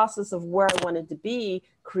whole process of where I wanted to be,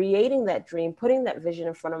 creating that dream, putting that vision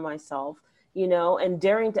in front of myself, you know, and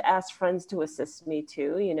daring to ask friends to assist me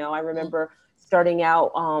too. You know, I remember starting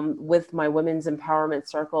out with my women's empowerment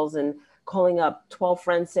circles and calling up 12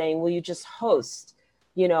 friends saying, "Will you just host,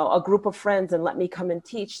 you know, a group of friends and let me come and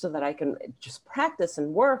teach so that I can just practice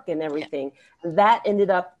and work and Yeah. everything?" That ended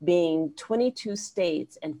up being 22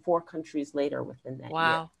 states and 4 countries later within that year.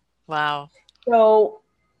 Wow. Wow. So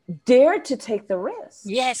dare to take the risk.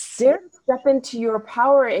 Yes. Dare to step into your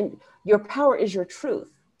power, and your power is your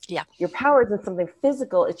truth. Yeah. Your power isn't something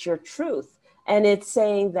physical, it's your truth. And it's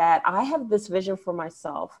saying that I have this vision for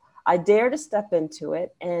myself. I dare to step into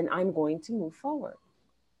it and I'm going to move forward.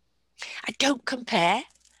 I don't compare,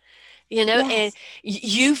 you know, and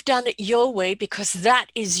Yes. you've done it your way because that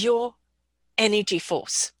is your energy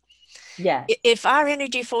force. Yes. If our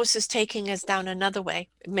energy force is taking us down another way,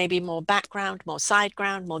 maybe more background, more side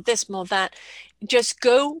ground, more this, more that, just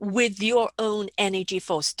go with your own energy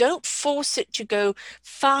force. Don't force it to go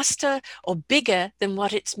faster or bigger than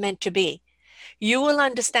what it's meant to be. You will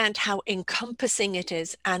understand how encompassing it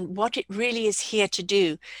is and what it really is here to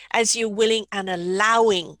do as you're willing and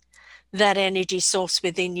allowing that energy source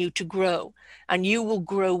within you to grow, and you will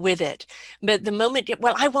grow with it. But the moment,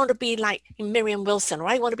 well, I want to be like Miriam Wilson, or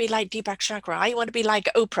I want to be like Deepak Chopra, I want to be like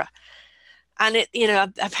Oprah. And it, you know,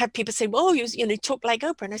 I've had people say, "Oh, you know, talk like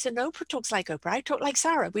Oprah," and I said, "No, Oprah talks like Oprah. I talk like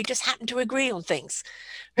Sarah. We just happen to agree on things."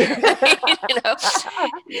 Right? You know,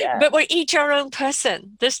 Yeah. but we're each our own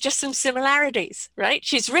person. There's just some similarities, right?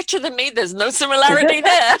 She's richer than me. There's no similarity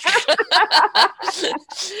there.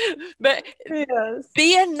 But Yes.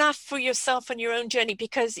 be enough for yourself and your own journey,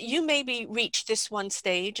 because you maybe reach this one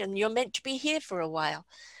stage and you're meant to be here for a while.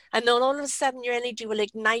 And then all of a sudden, your energy will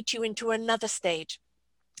ignite you into another stage.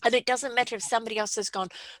 And it doesn't matter if somebody else has gone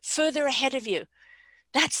further ahead of you,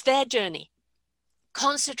 that's their journey.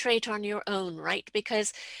 Concentrate on your own, right?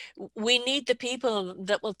 Because we need the people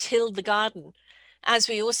that will till the garden, as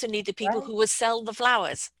we also need the people Right. who will sell the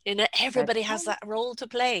flowers. You know, That's everybody has right. that role to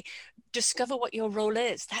play. Discover what your role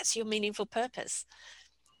is. That's your meaningful purpose.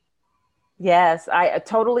 Yes, I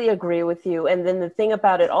totally agree with you. And then the thing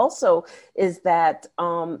about it also is that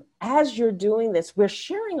as you're doing this, we're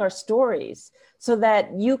sharing our stories so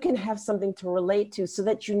that you can have something to relate to, so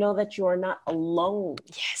that you know that you are not alone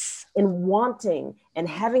Yes. in wanting and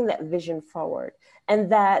having that vision forward,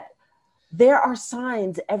 and that there are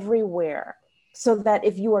signs everywhere. So that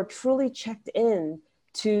if you are truly checked in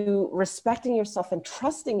to respecting yourself and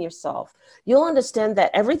trusting yourself, you'll understand that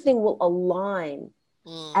everything will align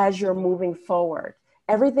Mm, as you're moving forward.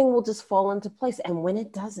 Everything will just fall into place. And when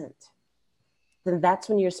it doesn't, then that's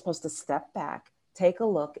when you're supposed to step back, take a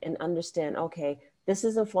look, and understand, okay, this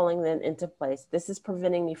isn't falling then into place. This is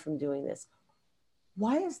preventing me from doing this.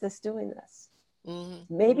 Why is this doing this? mm,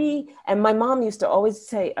 Maybe, and my mom used to always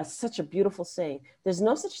say such a beautiful saying, there's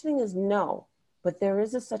no such thing as no, but there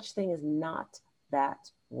is a such thing as not that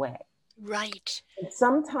way. right. And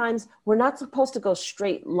sometimes we're not supposed to go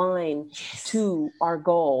straight line Yes. to our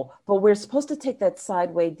goal, but we're supposed to take that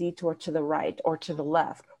sideway detour to the right or to the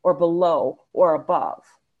left or below or above.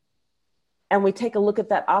 And we take a look at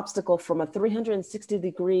that obstacle from a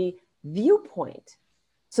 360-degree viewpoint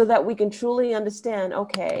so that we can truly understand,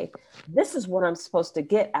 okay, this is what I'm supposed to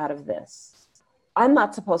get out of this. I'm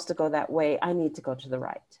not supposed to go that way. I need to go to the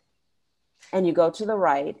right. And you go to the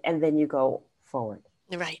right, and then you go forward.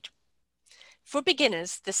 Right. For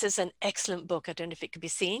beginners, this is an excellent book. I don't know if it could be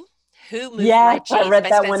seen. Who Moved My Yes, I Cheese read by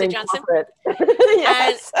that one Spencer in Johnson. corporate. And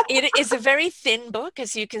Yes. it is a very thin book,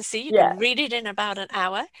 as you can see. You Yeah. can read it in about an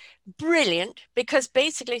hour. Brilliant, because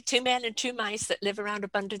basically two men and two mice that live around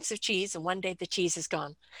abundance of cheese, and one day the cheese is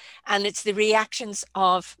gone. And it's the reactions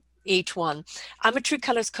of each one. I'm a True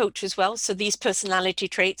Colors coach as well, so these personality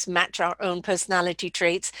traits match our own personality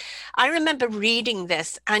traits. I remember reading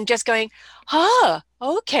this and just going, oh,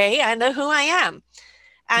 okay, I know who I am.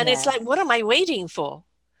 And it's like, Yes. what am I waiting for?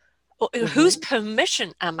 Whose Hmm.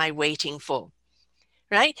 permission am I waiting for?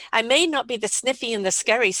 Right? I may not be the sniffy and the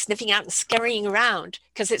scurry, sniffing out and scurrying around,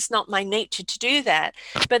 because it's not my nature to do that.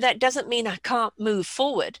 But that doesn't mean I can't move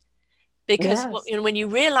forward. Because Yes. when you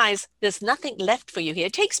realize there's nothing left for you here,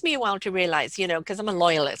 it takes me a while to realize, because I'm a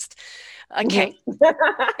loyalist. Okay,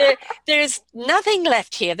 Mhm. there's nothing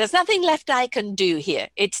left here. There's nothing left I can do here.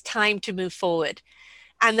 It's time to move forward.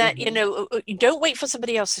 And that, Mhm. you don't wait for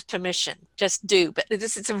somebody else's permission. Just do. But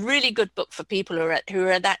this is a really good book for people who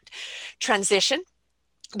are at that transition.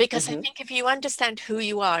 Because I Mhm. think if you understand who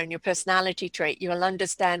you are and your personality trait, you'll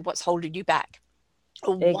understand what's holding you back,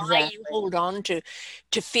 or why you Exactly. hold on to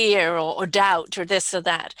fear or doubt or this or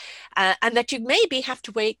that, and that you maybe have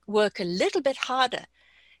to work a little bit harder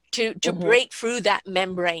to Mhm. break through that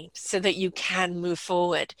membrane so that you can move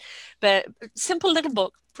forward. But simple little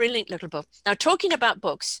book, brilliant little book. Now, talking about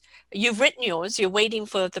books, you've written yours, you're waiting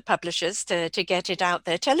for the publishers to get it out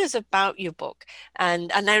there. Tell us about your book.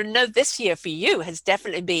 And I know this year for you has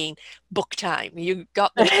definitely been book time. You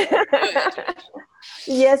got the time to do it.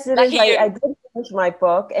 Yes, it is. Lucky I you. did finish my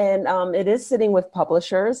book, and it is sitting with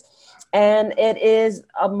publishers. And it is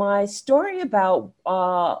my story about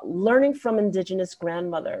learning from Indigenous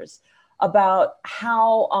grandmothers, about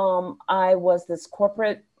how I was this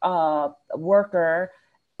corporate worker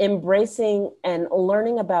embracing and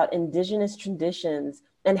learning about Indigenous traditions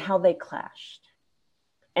and how they clashed,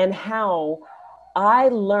 and how I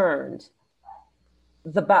learned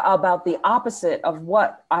about the opposite of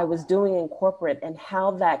what I was doing in corporate, and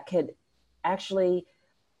how that could actually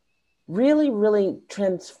really, really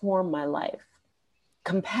transform my life.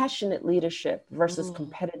 Compassionate leadership versus Mm,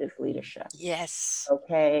 competitive leadership. yes.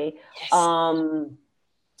 Okay. Yes. Um,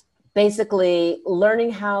 Basically,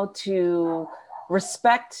 learning how to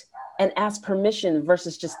respect and ask permission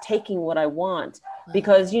versus just taking what I want. Mm,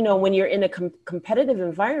 Because, when you're in a competitive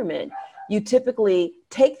environment, you typically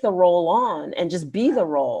take the role on and just be the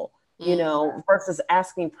role, mm, versus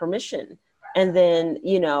asking permission. And then,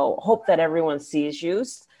 hope that everyone sees you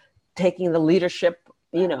taking the leadership,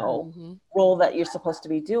 mhm. role that you're supposed to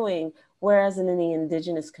be doing. Whereas in the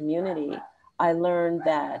Indigenous community, I learned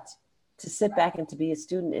that to sit back and to be a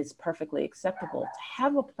student is perfectly acceptable. To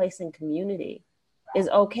have a place in community is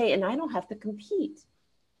okay. And I don't have to compete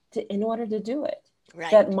in order to do it.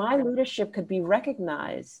 Right. That my leadership could be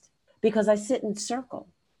recognized because I sit in circle.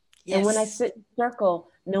 And when I Yes. sit in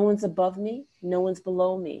circle, no one's above me, no one's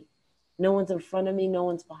below me, no one's in front of me, no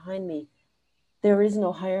one's behind me. There is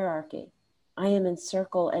no hierarchy. I am in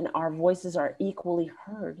circle, and our voices are equally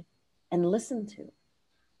heard and listened to.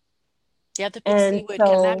 The other big And C word, so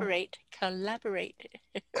collaborate. Collaborate.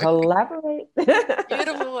 collaborate.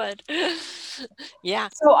 Beautiful word. Yeah.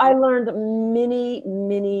 So I learned many,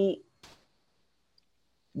 many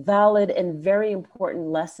valid and very important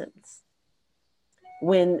lessons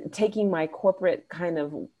when taking my corporate kind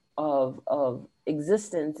of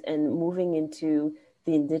existence and moving into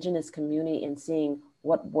the Indigenous community and seeing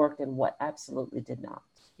what worked and what absolutely did not.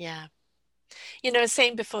 Yeah.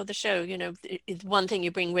 Same before the show, one thing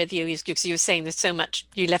you bring with you is because you were saying there's so much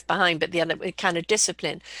you left behind, but the other kind of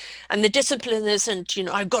discipline. And the discipline isn't,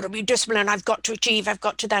 I've got to be disciplined, I've got to achieve, I've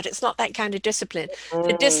got to that. It's not that kind of discipline.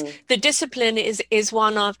 Mm, The discipline is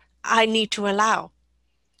one of I need to allow,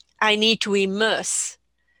 I need to immerse,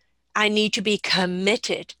 I need to be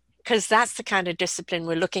committed, because that's the kind of discipline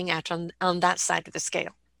we're looking at on that side of the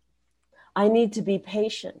scale. I need to be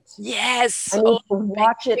patient. I Yes. need Oh, to big,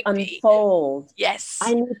 watch it big B. unfold. I Yes.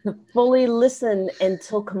 need to fully listen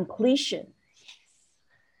until completion.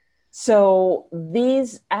 So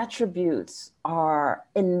these attributes are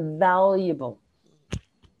invaluable.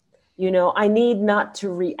 I need not to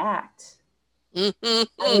react. I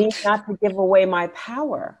Mhm. need not to give away my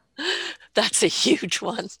power. That's a huge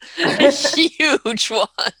one. A huge one.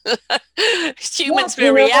 Yes, Humans,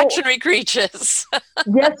 we're reactionary creatures.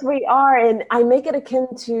 yes, we are. And I make it akin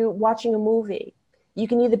to watching a movie. You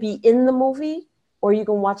can either be in the movie or you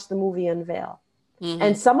can watch the movie unveil. Mhm.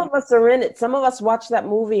 And some of us are in it. Some of us watch that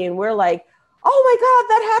movie and we're like, oh my God,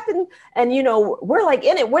 that happened. And, we're like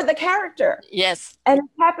in it, we're the character. Yes. And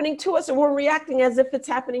it's happening to us, and we're reacting as if it's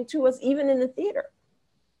happening to us, even in the theater.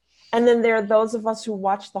 And then there are those of us who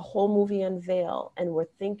watch the whole movie unveil and we're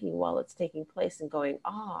thinking while it's taking place and going,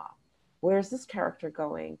 where's this character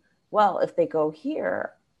going? Well, if they go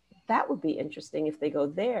here, that would be interesting. If they go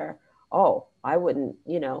there, I wouldn't,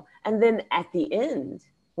 And then at the end,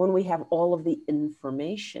 when we have all of the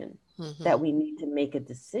information that Mhm. we need to make a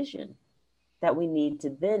decision, that we need to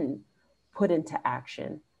then put into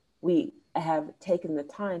action, we have taken the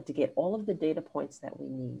time to get all of the data points that we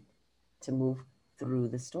need to move through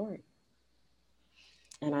the story.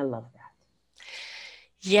 And I love that.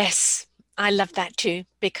 Yes, I love that too,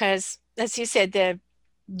 because as you said, there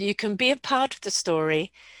you can be a part of the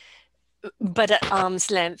story, but at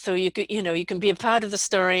arm's length, so you could, you can be a part of the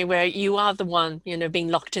story where you are the one, being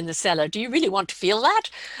locked in the cellar. Do you really want to feel that?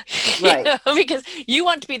 Right. Because you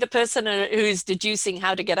want to be the person who's deducing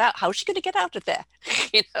how to get out. How's she going to get out of there?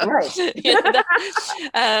 You know, Right.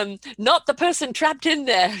 not the person trapped in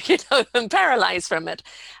there, and paralyzed from it.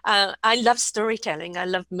 I love storytelling. I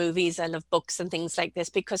love movies. I love books and things like this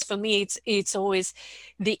because for me, it's always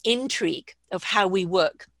the intrigue of how we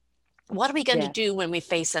work. What are we going to Yeah. do when we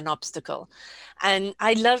face an obstacle? And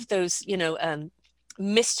I love those,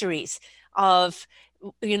 mysteries of,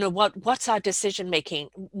 what's our decision making?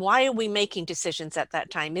 Why are we making decisions at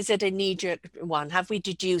that time? Is it a knee-jerk one? Have we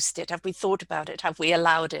deduced it? Have we thought about it? Have we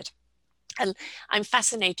allowed it? And I'm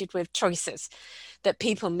fascinated with choices that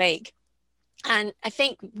people make. And I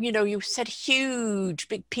think, you said huge,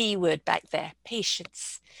 big P word back there,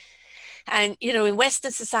 patience. And, in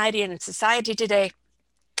Western society and in society today,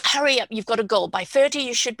 hurry up, you've got a goal. By 30,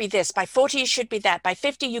 you should be this. By 40, you should be that. By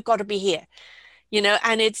 50, you've got to be here.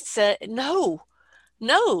 And it's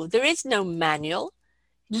no, there is no manual.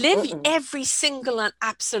 Live Mm-mm. every single and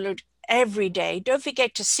absolute every day. Don't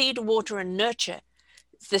forget to seed, water, and nurture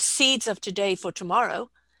the seeds of today for tomorrow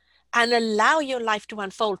and allow your life to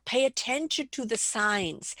unfold. Pay attention to the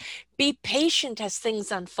signs. Be patient as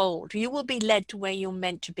things unfold. You will be led to where you're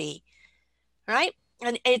meant to be, right?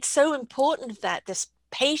 And it's so important that this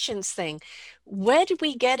patience thing, where did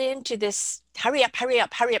we get into this hurry up, hurry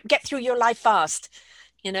up, hurry up, get through your life fast,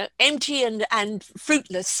 empty and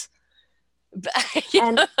fruitless. You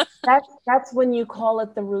And know? that's when you call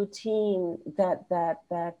it the routine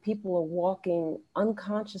that people are walking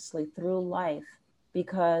unconsciously through life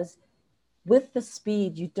because with the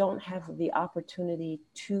speed you don't have the opportunity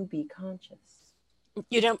to be conscious.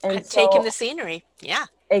 You don't And take in the so scenery. Yeah.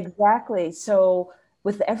 exactly. So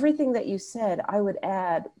with everything that you said, I would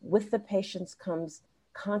add with the patience comes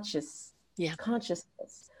conscious Yeah.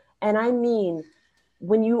 consciousness. And I mean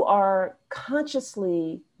when you are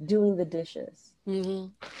consciously doing the dishes, Mm-hmm.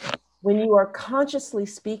 when you are consciously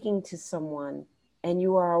speaking to someone and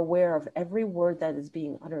you are aware of every word that is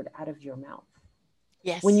being uttered out of your mouth,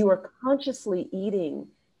 when Yes. you are consciously eating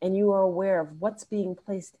and you are aware of what's being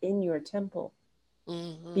placed in your temple,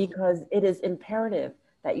 Mm-hmm. because it is imperative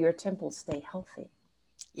that your temple stay healthy.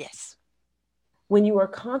 Yes. When you are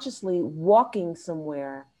consciously walking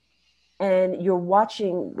somewhere and you're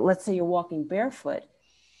watching, let's say you're walking barefoot,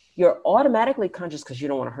 you're automatically conscious because you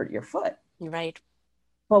don't want to hurt your foot. Right.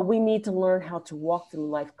 But we need to learn how to walk through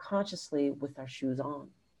life consciously with our shoes on.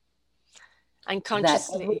 That every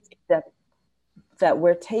Unconsciously. step that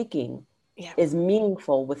we're taking Yeah. is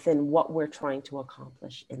meaningful within what we're trying to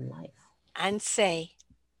accomplish in life. And say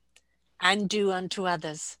and do unto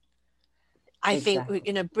others. I think,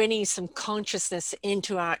 Exactly. bringing some consciousness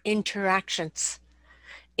into our interactions,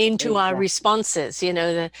 into our Exactly. responses,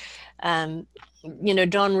 um,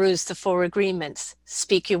 Don Ru's The Four Agreements: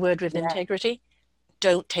 speak your word with Yeah. integrity,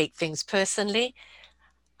 don't take things personally,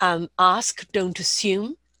 ask, don't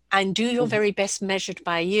assume, and do your Mhm. very best measured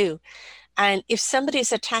by you. And if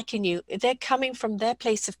somebody's attacking you, they're coming from their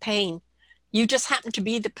place of pain. You just happen to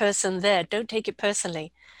be the person there. Don't take it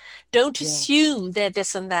personally. Don't Yeah. assume they're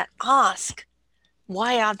this and that. Ask,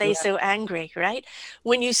 why are they Yeah. so angry, right?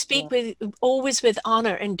 When you Yeah. speak with always with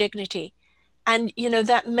honor and dignity, and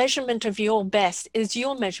that measurement of your best is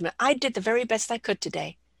your measurement. I did the very best I could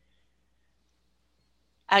today.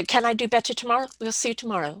 Can I do better tomorrow? We'll see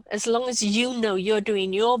tomorrow. As long as you know you're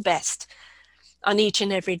doing your best on each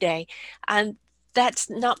and every day, and that's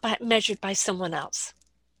not measured by someone else.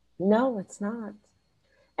 No, it's not.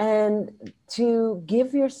 And to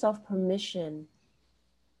give yourself permission,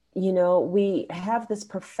 we have this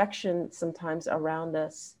perfection sometimes around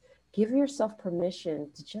us. Give yourself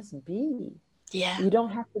permission to just be. Yeah, You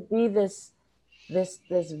don't have to be this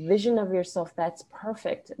vision of yourself that's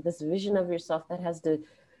perfect, this vision of yourself that has to,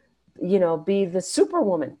 be the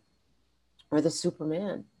superwoman or the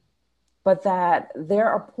superman. But that there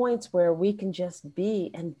are points where we can just be,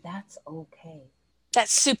 and that's okay.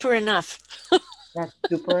 that's super enough. That's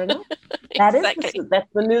super enough. Exactly. That's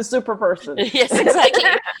the new super person. Yes, exactly.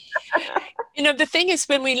 The thing is,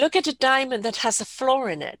 when we look at a diamond that has a flaw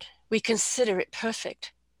in it, we consider it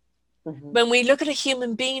perfect. Mhm. When we look at a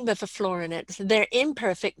human being with a flaw in it, they're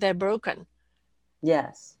imperfect, they're broken.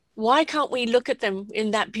 Yes. Why can't we look at them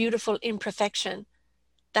in that beautiful imperfection?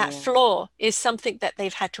 That Yeah. flaw is something that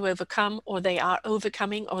they've had to overcome, or they are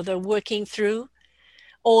overcoming, or they're working through,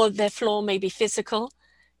 or their flaw may be physical.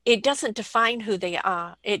 It doesn't define who they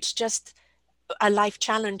are. It's just a life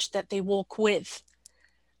challenge that they walk with,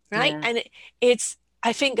 right? Yeah. And it's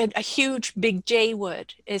I think a huge big J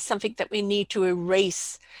word is something that we need to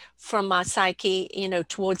erase from our psyche,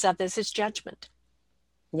 towards others, is judgment.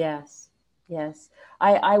 Yes, yes.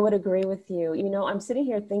 I would agree with you. I'm sitting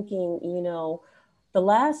here thinking, the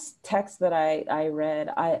last text that I read,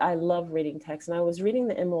 I love reading text, and I was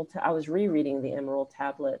reading I was rereading the Emerald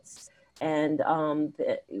Tablets. And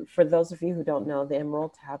for those of you who don't know, the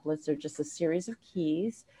Emerald Tablets are just a series of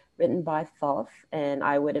keys written by Thoth, and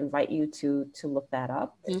I would invite you to look that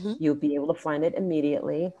up. Mm-hmm. You'll be able to find it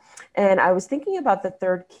immediately. And I was thinking about the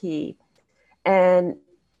third key, and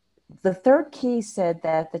the third key said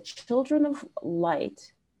that the children of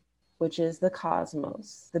light, which is the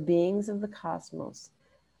cosmos, the beings of the cosmos,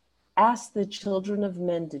 asked the children of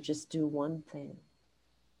men to just do one thing: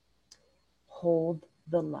 hold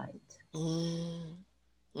the light.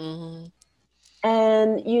 Mm-hmm.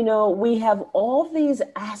 And, we have all these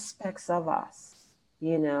aspects of us,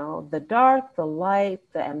 the dark, the light,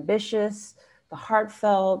 the ambitious, the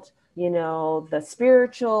heartfelt, the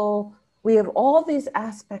spiritual. We have all these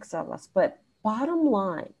aspects of us. But bottom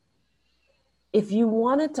line, if you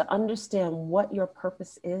wanted to understand what your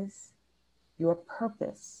purpose is, your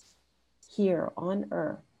purpose here on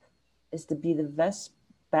earth is to be the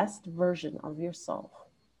best version of yourself,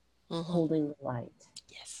 holding the light.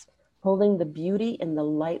 Yes. Holding the beauty and the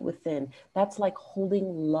light within. That's like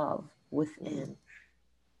holding love within.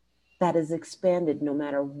 That is expanded no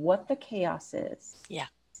matter what the chaos is. Yeah.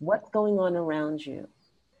 What's going on around you.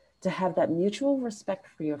 To have that mutual respect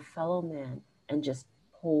for your fellow man and just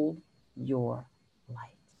hold your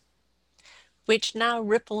light. Which now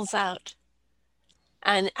ripples out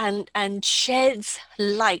and sheds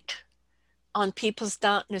light on people's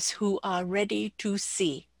darkness who are ready to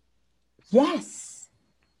see. Yes.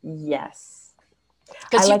 Yes.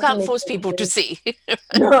 Because you can't force people to see.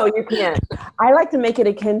 No, you can't. I like to make it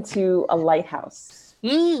akin to a lighthouse.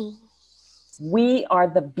 We are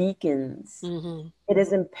the beacons. Mm-hmm. It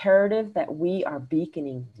is imperative that we are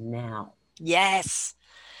beaconing now. Yes.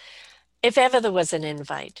 If ever there was an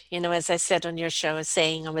invite, as I said on your show, a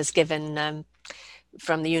saying I was given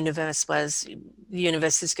from the universe was, the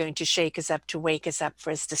universe is going to shake us up, to wake us up, for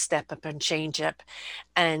us to step up and change up,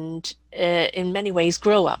 and in many ways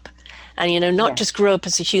grow up. And not just grow up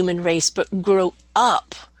as a human race, but grow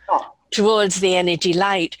up towards the energy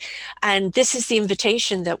light. And this is the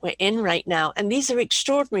invitation that we're in right now. And these are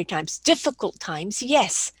extraordinary times, difficult times,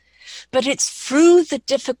 yes, but it's through the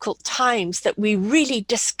difficult times that we really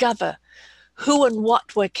discover who and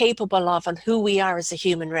what we're capable of and who we are as a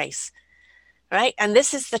human race. Right? And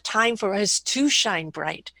this is the time for us to shine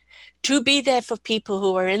bright, to be there for people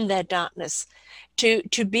who are in their darkness,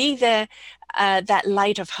 to be there, that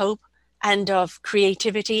light of hope and of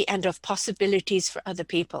creativity and of possibilities for other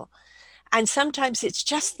people. And sometimes it's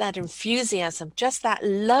just that enthusiasm, just that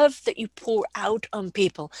love that you pour out on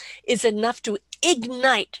people is enough to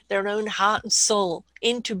ignite their own heart and soul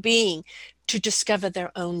into being, to discover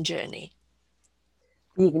their own journey.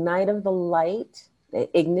 The ignite of the light, the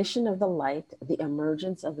ignition of the light, the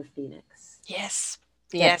emergence of the phoenix. Yes.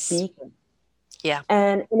 That beacon. Yeah.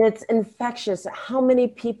 And it's infectious. How many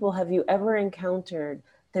people have you ever encountered?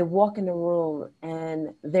 They walk in a room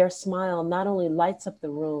and their smile not only lights up the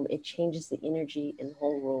room, it changes the energy in the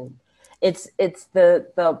whole room. It's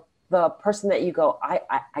the person that you go, I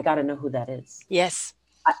got to know who that is. Yes.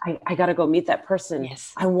 I got to go meet that person.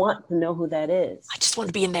 Yes. I want to know who that is. I just want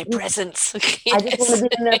to be in their presence. I just want to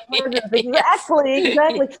be in their presence.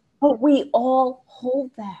 Exactly. But we all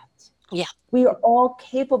hold that. Yeah. We are all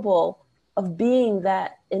capable of being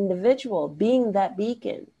that individual, being that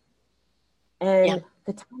beacon. And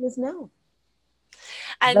the time is now.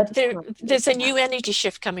 And there's a new energy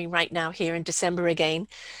shift coming right now here in December again.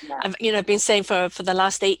 Yeah. I've been saying for the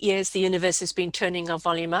last 8 years, the universe has been turning our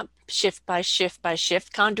volume up, shift by shift by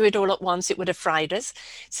shift. Can't do it all at once. It would have fried us.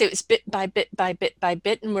 So it's bit by bit by bit by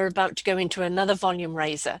bit. And we're about to go into another volume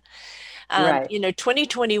raiser.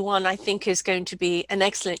 2021, I think, is going to be an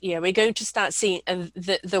excellent year. We're going to start seeing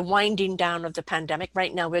the winding down of the pandemic.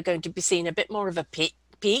 Right now, we're going to be seeing a bit more of a peak.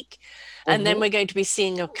 And then we're going to be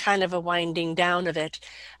seeing a kind of a winding down of it.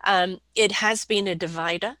 It has been a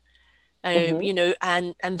divider, and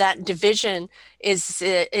that division is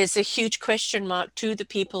a huge question mark to the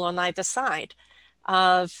people on either side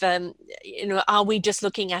of, are we just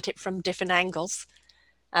looking at it from different angles?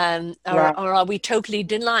 Or are we totally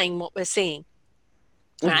denying what we're seeing?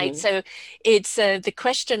 Right. So it's the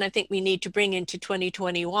question I think we need to bring into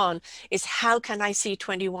 2021 is, how can I see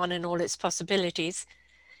 21 and all its possibilities?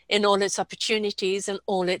 in all its opportunities and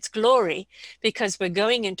all its glory, because we're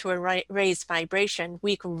going into a raised vibration.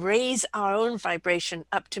 We can raise our own vibration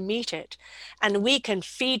up to meet it, and we can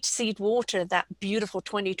feed, seed, water that beautiful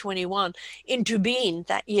 2021 into being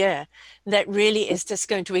that year that really is just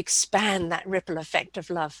going to expand that ripple effect of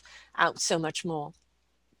love out so much more.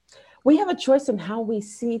 We have a choice in how we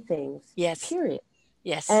see things, Yes. period.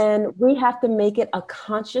 Yes. And we have to make it a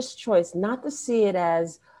conscious choice, not to see it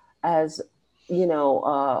as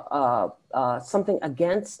something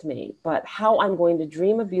against me, but how I'm going to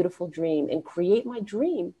dream a beautiful dream and create my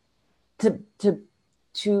dream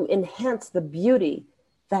to enhance the beauty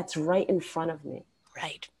that's right in front of me.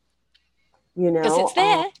 Right. You know, because it's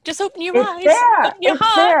there. Just open your it's eyes, there. open your It's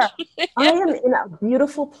heart. there. I am in a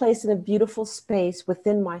beautiful place, in a beautiful space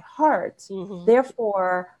within my heart. Mm-hmm.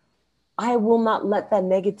 Therefore, I will not let that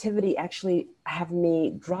negativity actually have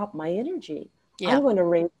me drop my energy. Yeah. I'm going to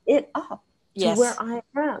raise it up to Yes. where I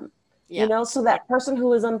am. Yeah. You know, so that person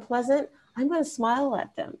who is unpleasant, I'm going to smile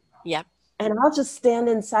at them. Yeah. And I'll just stand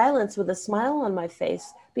in silence with a smile on my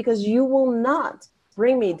face, because you will not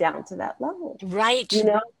bring me down to that level. Right. You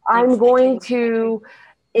know, I'm going to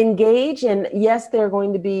engage, and yes, there are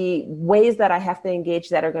going to be ways that I have to engage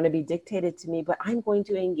that are going to be dictated to me, but I'm going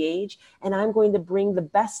to engage, and I'm going to bring the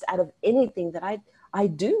best out of anything that I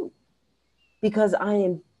do, because I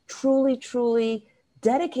am truly, truly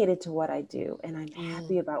dedicated to what I do, and I'm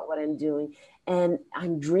happy about what I'm doing, and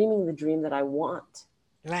I'm dreaming the dream that I want.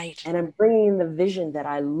 Right. And I'm bringing the vision that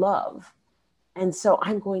I love. And so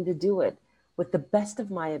I'm going to do it with the best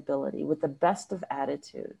of my ability, with the best of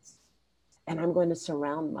attitudes. And I'm going to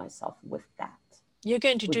surround myself with that. You're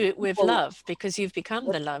going to do it with love, because you've become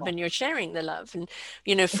the love, and you're sharing the love. And,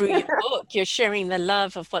 you know, through your book, you're sharing the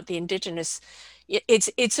love of what the indigenous,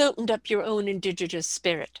 it's opened up your own indigenous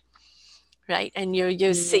spirit. Right. And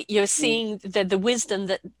you're seeing the wisdom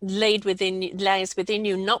that lies within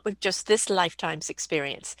you, not with just this lifetime's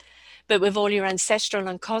experience, but with all your ancestral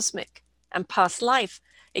and cosmic and past life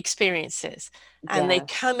experiences. And they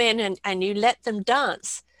come in, and you let them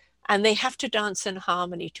dance, and they have to dance in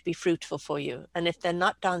harmony to be fruitful for you. And if they're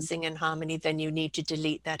not dancing in harmony, then you need to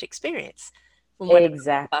delete that experience from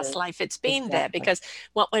whatever past life it's been there. Because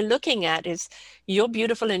what we're looking at is your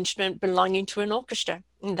beautiful instrument belonging to an orchestra.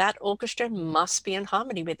 And that orchestra must be in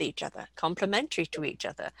harmony with each other, complementary to each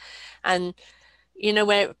other. And, you know,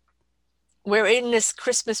 we're in this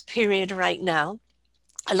Christmas period right now.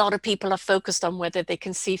 A lot of people are focused on whether they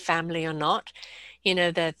can see family or not. You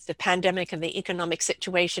know, the pandemic and the economic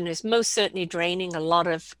situation is most certainly draining a lot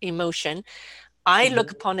of emotion. I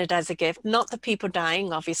look upon it as a gift, not the people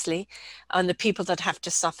dying, obviously, and the people that have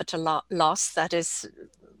to suffer to loss. That is,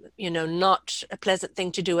 you know, not a pleasant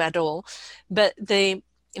thing to do at all. But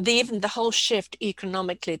even the whole shift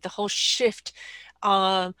economically, the whole shift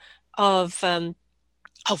of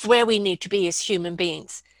where we need to be as human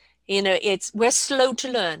beings. You know, we're slow to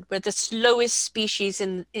learn. We're the slowest species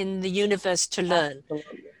in the universe to learn.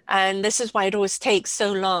 Absolutely. And this is why it always takes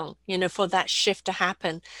so long, you know, for that shift to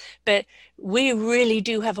happen. But we really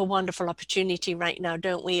do have a wonderful opportunity right now,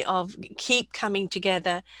 don't we, of keep coming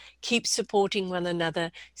together, keep supporting one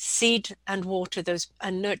another, seed and water those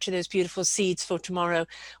and nurture those beautiful seeds for tomorrow.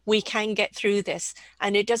 We can get through this.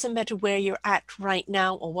 And it doesn't matter where you're at right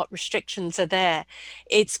now or what restrictions are there.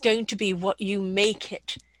 It's going to be what you make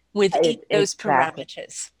it within those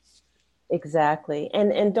parameters. Exactly.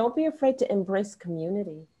 And don't be afraid to embrace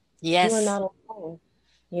community. Yes. You are not alone.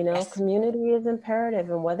 You know, community is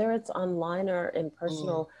imperative. And whether it's online or in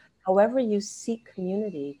personal, however you seek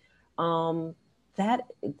community, that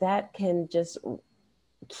can just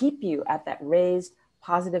keep you at that raised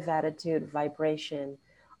positive attitude, vibration,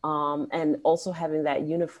 and also having that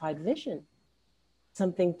unified vision,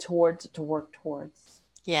 something to work towards.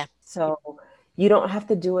 Yeah. So you don't have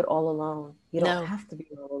to do it all alone. You don't have to be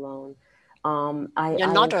all alone.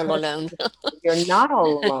 You're not all alone. You're not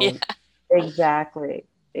all alone. Exactly.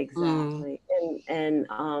 And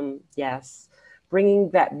yes, bringing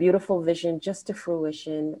that beautiful vision just to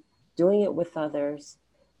fruition, doing it with others,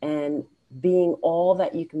 and being all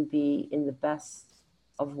that you can be in the best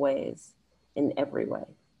of ways, in every way.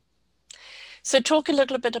 So talk a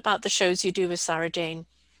little bit about the shows you do with Sarah Jane.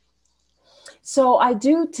 So I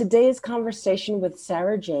do today's conversation with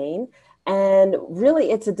Sarah Jane, and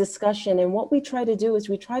really it's a discussion. And what we try to do is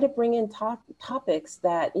we try to bring in topics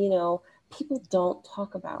that, you know, people don't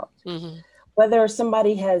talk about. Whether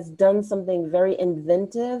somebody has done something very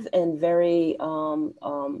inventive and very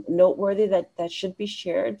noteworthy that should be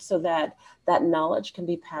shared so that that knowledge can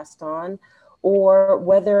be passed on, or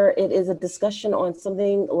whether it is a discussion on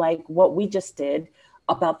something like what we just did,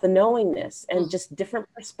 about the knowingness and just different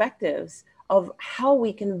perspectives of how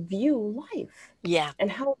we can view life Yeah.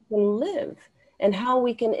 and how we can live and how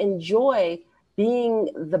we can enjoy being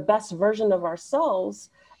the best version of ourselves,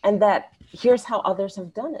 and that here's how others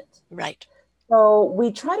have done it. Right. So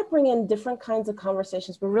we try to bring in different kinds of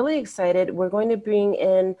conversations. We're really excited. We're going to bring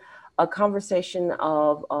in a conversation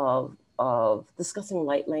of discussing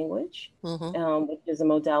light language, which is a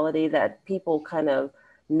modality that people kind of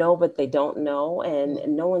know, but they don't know,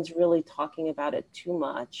 and no one's really talking about it too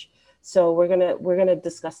much. So we're gonna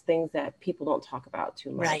discuss things that people don't talk about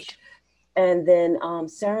too much. Right. And then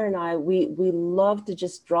Sarah and I, we love to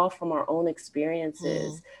just draw from our own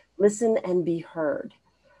experiences, listen and be heard.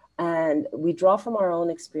 And we draw from our own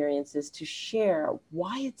experiences to share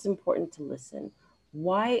why it's important to listen,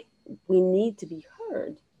 why we need to be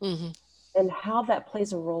heard, and how that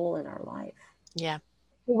plays a role in our life. Yeah.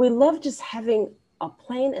 We love just having a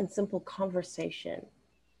plain and simple conversation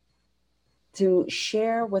to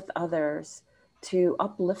share with others, to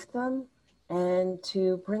uplift them, and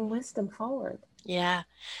to bring wisdom forward. Yeah.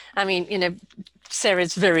 I mean,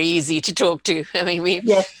 Sarah's very easy to talk to. I mean,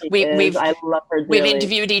 Yes, she is. I love her we've dearly.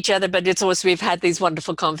 interviewed each other, but it's also, we've had these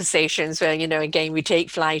wonderful conversations where, again, we take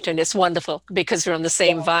flight, and it's wonderful because we're on the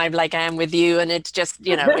same vibe like I am with you. And it's just,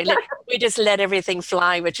 we just let everything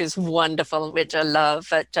fly, which is wonderful, which I love,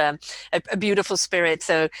 but a beautiful spirit.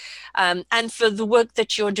 So, and for the work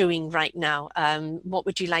that you're doing right now, what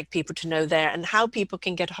would you like people to know there, and how people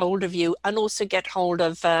can get hold of you and also get hold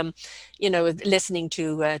of, listening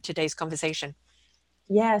to today's conversation?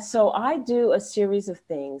 Yeah, so I do a series of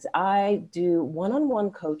things. I do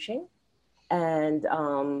one-on-one coaching, and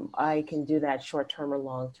I can do that short-term or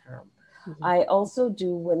long-term. I also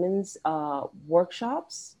do women's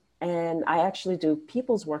workshops, and I actually do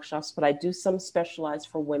people's workshops, but I do some specialized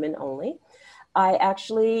for women only. I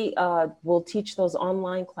actually will teach those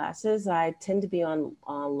online classes. I tend to be on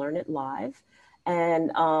Learn It Live, and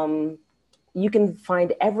you can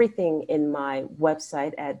find everything in my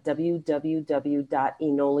website at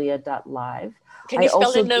www.enolia.live. Can you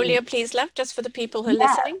spell Enolia, please, love, just for the people who are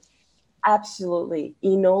listening? Absolutely.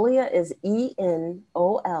 Enolia is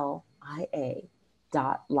Enolia.live,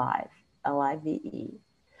 Live.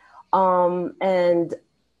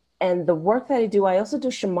 And the work that I do, I also do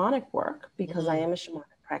shamanic work because I am a shamanic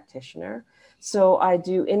practitioner. So I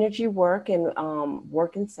do energy work and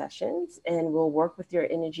work in sessions, and we'll work with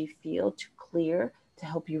your energy field to clear, to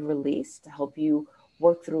help you release, to help you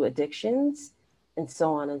work through addictions, and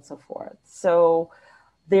so on and so forth. So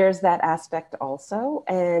there's that aspect also.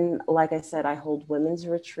 And like I said, I hold women's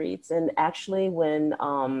retreats. And actually, when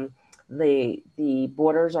the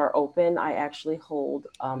borders are open, I actually hold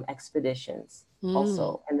expeditions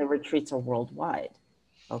also, and the retreats are worldwide.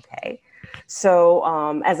 Okay. So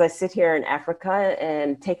as I sit here in Africa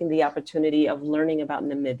and taking the opportunity of learning about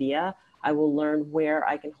Namibia, I will learn where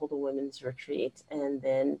I can hold a women's retreat, and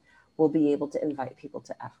then we'll be able to invite people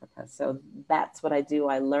to Africa. So that's what I do.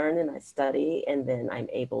 I learn and I study, and then I'm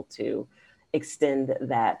able to extend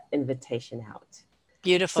that invitation out.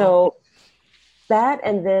 Beautiful. So that,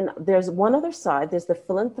 and then there's one other side. There's the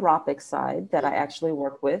philanthropic side that I actually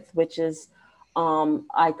work with, which is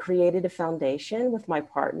I created a foundation with my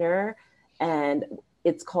partner, and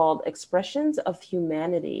it's called Expressions of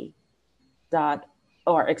Humanity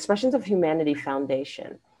Expressions of Humanity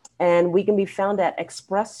Foundation. And we can be found at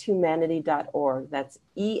expresshumanity.org. That's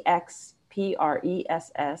EXPRESS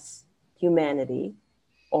humanity,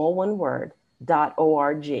 all one word,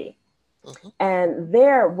 .org. And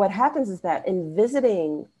there, what happens is that in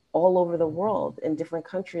visiting all over the world in different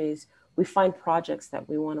countries, we find projects that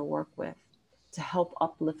we want to work with to help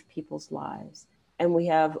uplift people's lives. And we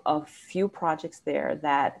have a few projects there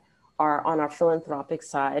that are on our philanthropic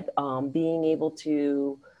side, being able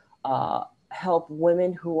to help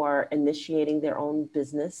women who are initiating their own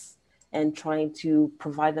business and trying to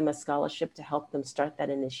provide them a scholarship to help them start that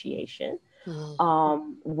initiation.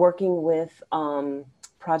 Working with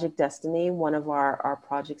Project Destiny, one of our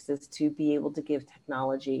projects is to be able to give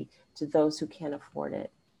technology to those who can't afford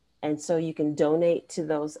it. And so you can donate to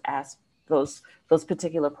those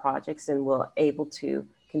particular projects, and we're able to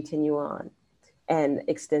continue on and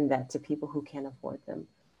extend that to people who can't afford them.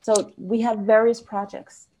 So we have various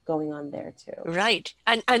projects going on there too. Right.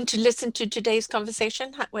 And to listen to today's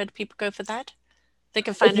conversation, where do people go for that? They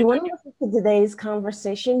can find If you want to listen to today's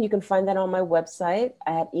conversation, you can find that on my website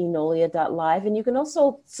at enolia.live. And you can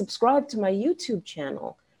also subscribe to my YouTube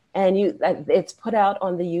channel. And it's put out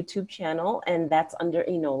on the YouTube channel, and that's under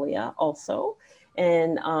Enolia also.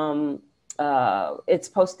 And it's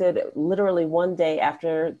posted literally one day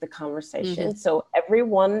after the conversation. So every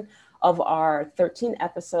one of our 13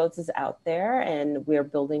 episodes is out there, and we're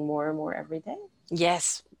building more and more every day.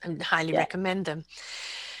 Yes, and highly Yeah. recommend them.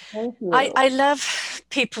 Thank you. I love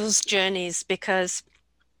people's journeys because,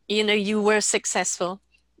 you know, you were successful.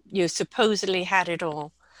 You supposedly had it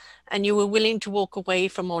all. And you were willing to walk away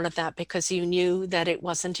from all of that because you knew that it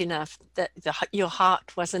wasn't enough, that your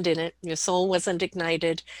heart wasn't in it, your soul wasn't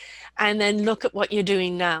ignited. And then look at what you're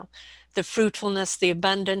doing now. The fruitfulness, the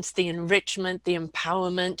abundance, the enrichment, the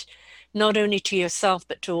empowerment, not only to yourself,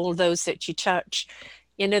 but to all those that you touch.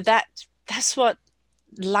 You know, that's what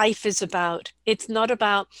life is about. It's not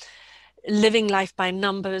about living life by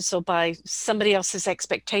numbers or by somebody else's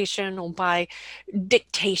expectation or by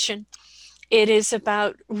dictation. It is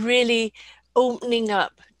about really opening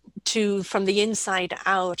up to from the inside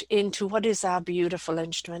out into what is our beautiful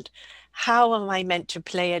instrument. How am I meant to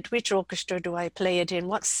play it? Which orchestra do I play it in?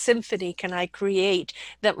 What symphony can I create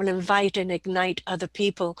that will invite and ignite other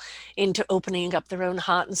people into opening up their own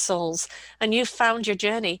heart and souls? And you found your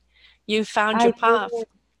journey. You found your I did. path.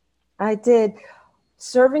 I did.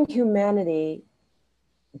 Serving humanity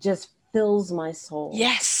just fills my soul.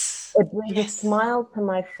 Yes. It brings a smile to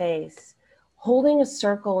my face. Holding a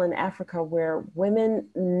circle in Africa where women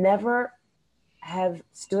never have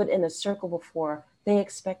stood in a circle before, they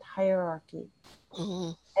expect hierarchy.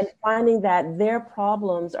 Mm-hmm. And finding that their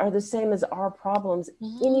problems are the same as our problems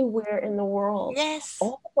anywhere in the world. Yes.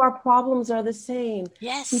 All of our problems are the same.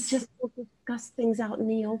 Yes. We just don't discuss things out in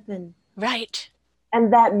the open. Right.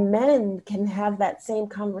 And that men can have that same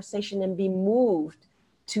conversation and be moved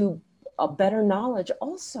to a better knowledge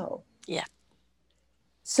also. Yeah.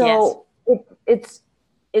 So it's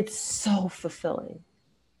so fulfilling.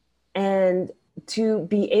 And to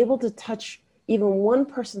be able to touch even one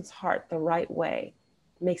person's heart the right way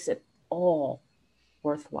makes it all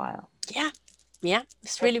worthwhile. Yeah. Yeah.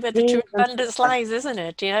 It's really where the true abundance lies, isn't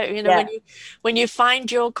it? You know, when you find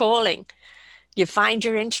your calling, you find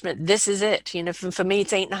your instrument, this is it. You know, for me,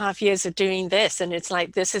 it's 8.5 years of doing this. And it's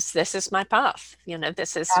like, this is my path. You know,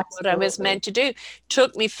 this is what I was meant to do.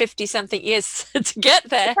 Took me 50 something years to get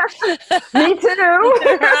there. Me too.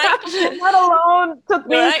 Right? Not alone. Took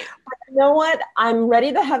me. Right. But you know what? I'm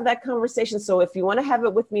ready to have that conversation. So if you want to have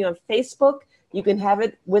it with me on Facebook, you can have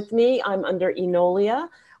it with me. I'm under Enolia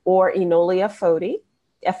or Enolia Foti,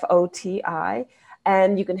 F-O-T-I.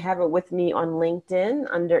 And you can have it with me on LinkedIn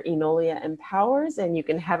under Enolia Empowers, and you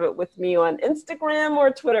can have it with me on Instagram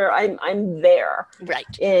or Twitter. I'm there. Right.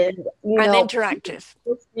 And I'm interactive.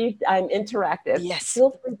 I'm interactive. Yes.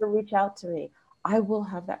 Feel free to reach out to me. I will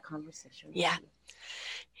have that conversation. Yeah.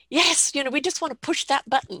 Yes, you know, we just want to push that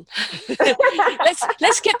button.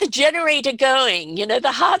 let's get the generator going. You know,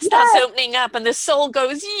 the heart starts opening up and the soul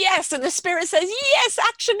goes, yes. And the spirit says, yes,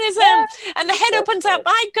 actionism. Yes. And the head opens up.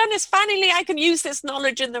 My goodness, finally, I can use this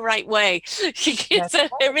knowledge in the right way. So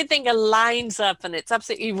everything aligns up and it's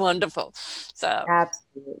absolutely wonderful. So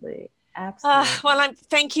absolutely. Absolutely. Well,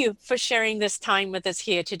 thank you for sharing this time with us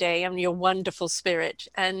here today and your wonderful spirit.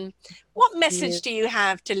 And what message do you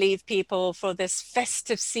have to leave people for this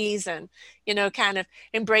festive season? You know, kind of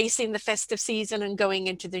embracing the festive season and going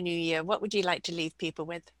into the new year. What would you like to leave people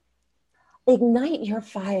with? Ignite your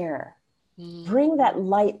fire. Bring that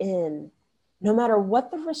light in. No matter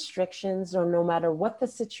what the restrictions or no matter what the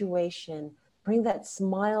situation, bring that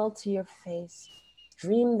smile to your face.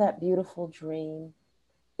 Dream that beautiful dream.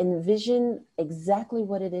 Envision exactly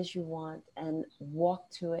what it is you want and walk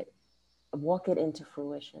it into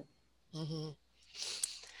fruition. Mm-hmm.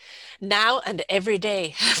 Now and every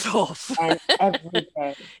day. And every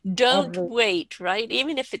day. Don't wait, right?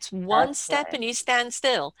 Even if it's one step and you stand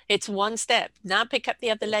still, it's one step. Now pick up the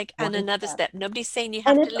other leg and another step. Nobody's saying you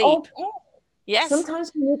have to leap. Okay. Yes.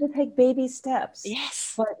 Sometimes we need to take baby steps.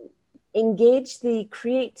 Yes. But engage the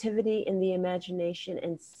creativity and the imagination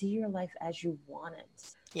and see your life as you want it.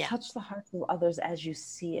 Yeah. Touch the hearts of others as you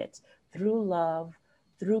see it, through love,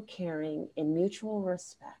 through caring, in mutual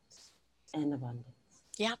respect and abundance.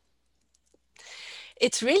 Yeah.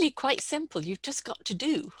 It's really quite simple. You've just got to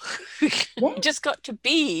do. You just got to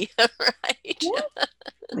be, right? Yeah.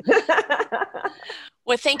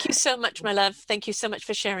 Well, thank you so much, my love. Thank you so much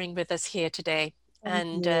for sharing with us here today.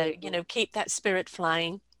 And, you know, keep that spirit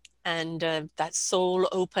flying and that soul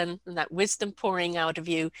open and that wisdom pouring out of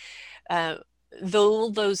you. All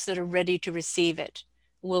those that are ready to receive it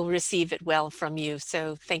will receive it well from you.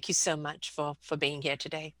 So thank you so much for being here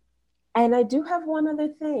today. And I do have one other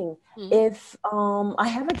thing. If I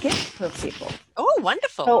have a gift for people. Oh,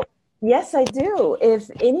 wonderful. So, yes, I do. If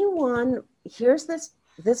anyone hears this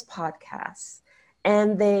podcast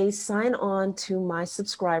And they sign on to my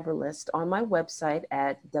subscriber list on my website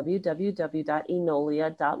at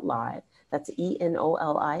www.enolia.live. That's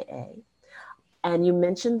ENOLIA. And you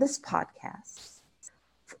mentioned this podcast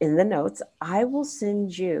in the notes. I will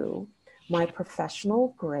send you my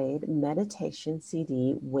professional grade meditation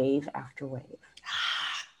CD, Wave After Wave.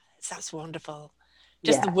 Sounds wonderful.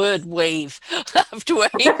 Just Yes. the word wave after wave,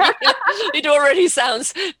 it already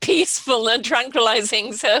sounds peaceful and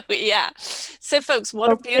tranquilizing. So yeah. So folks,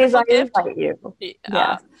 what a beautiful gift. Invite you.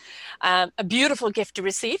 Yes. A beautiful gift to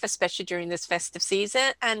receive, especially during this festive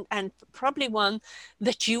season, and probably one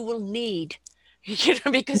that you will need,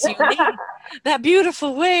 because you need that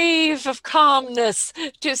beautiful wave of calmness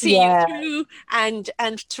to see you through and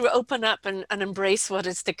to open up and embrace what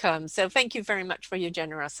is to come. So thank you very much for your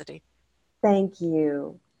generosity. Thank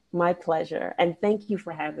you. My pleasure. And thank you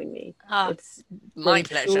for having me. It's my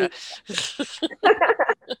pleasure.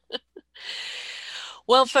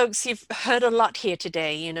 Well, folks, you've heard a lot here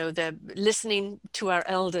today, the listening to our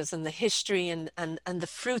elders and the history and the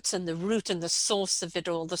fruits and the root and the source of it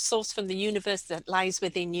all, the source from the universe that lies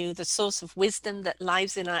within you, the source of wisdom that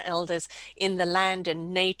lies in our elders, in the land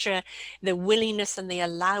and nature, the willingness and the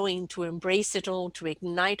allowing to embrace it all, to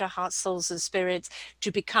ignite our hearts, souls, and spirits,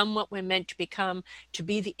 to become what we're meant to become, to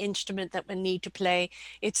be the instrument that we need to play.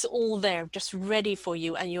 It's all there, just ready for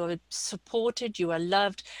you, and you're supported, you are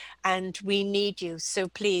loved, and we need you. So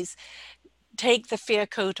please take the fear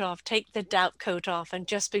coat off, take the doubt coat off, and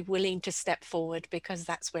just be willing to step forward, because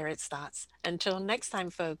that's where it starts. Until next time,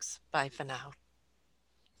 folks, bye for now.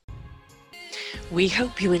 We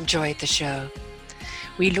hope you enjoyed the show.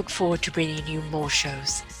 We look forward to bringing you more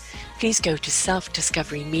shows. Please go to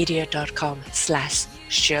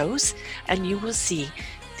selfdiscoverymedia.com/shows, and you will see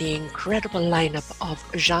the incredible lineup of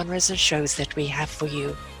genres and shows that we have for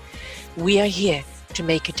you. We are here to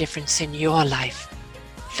make a difference in your life.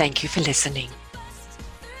 Thank you for listening.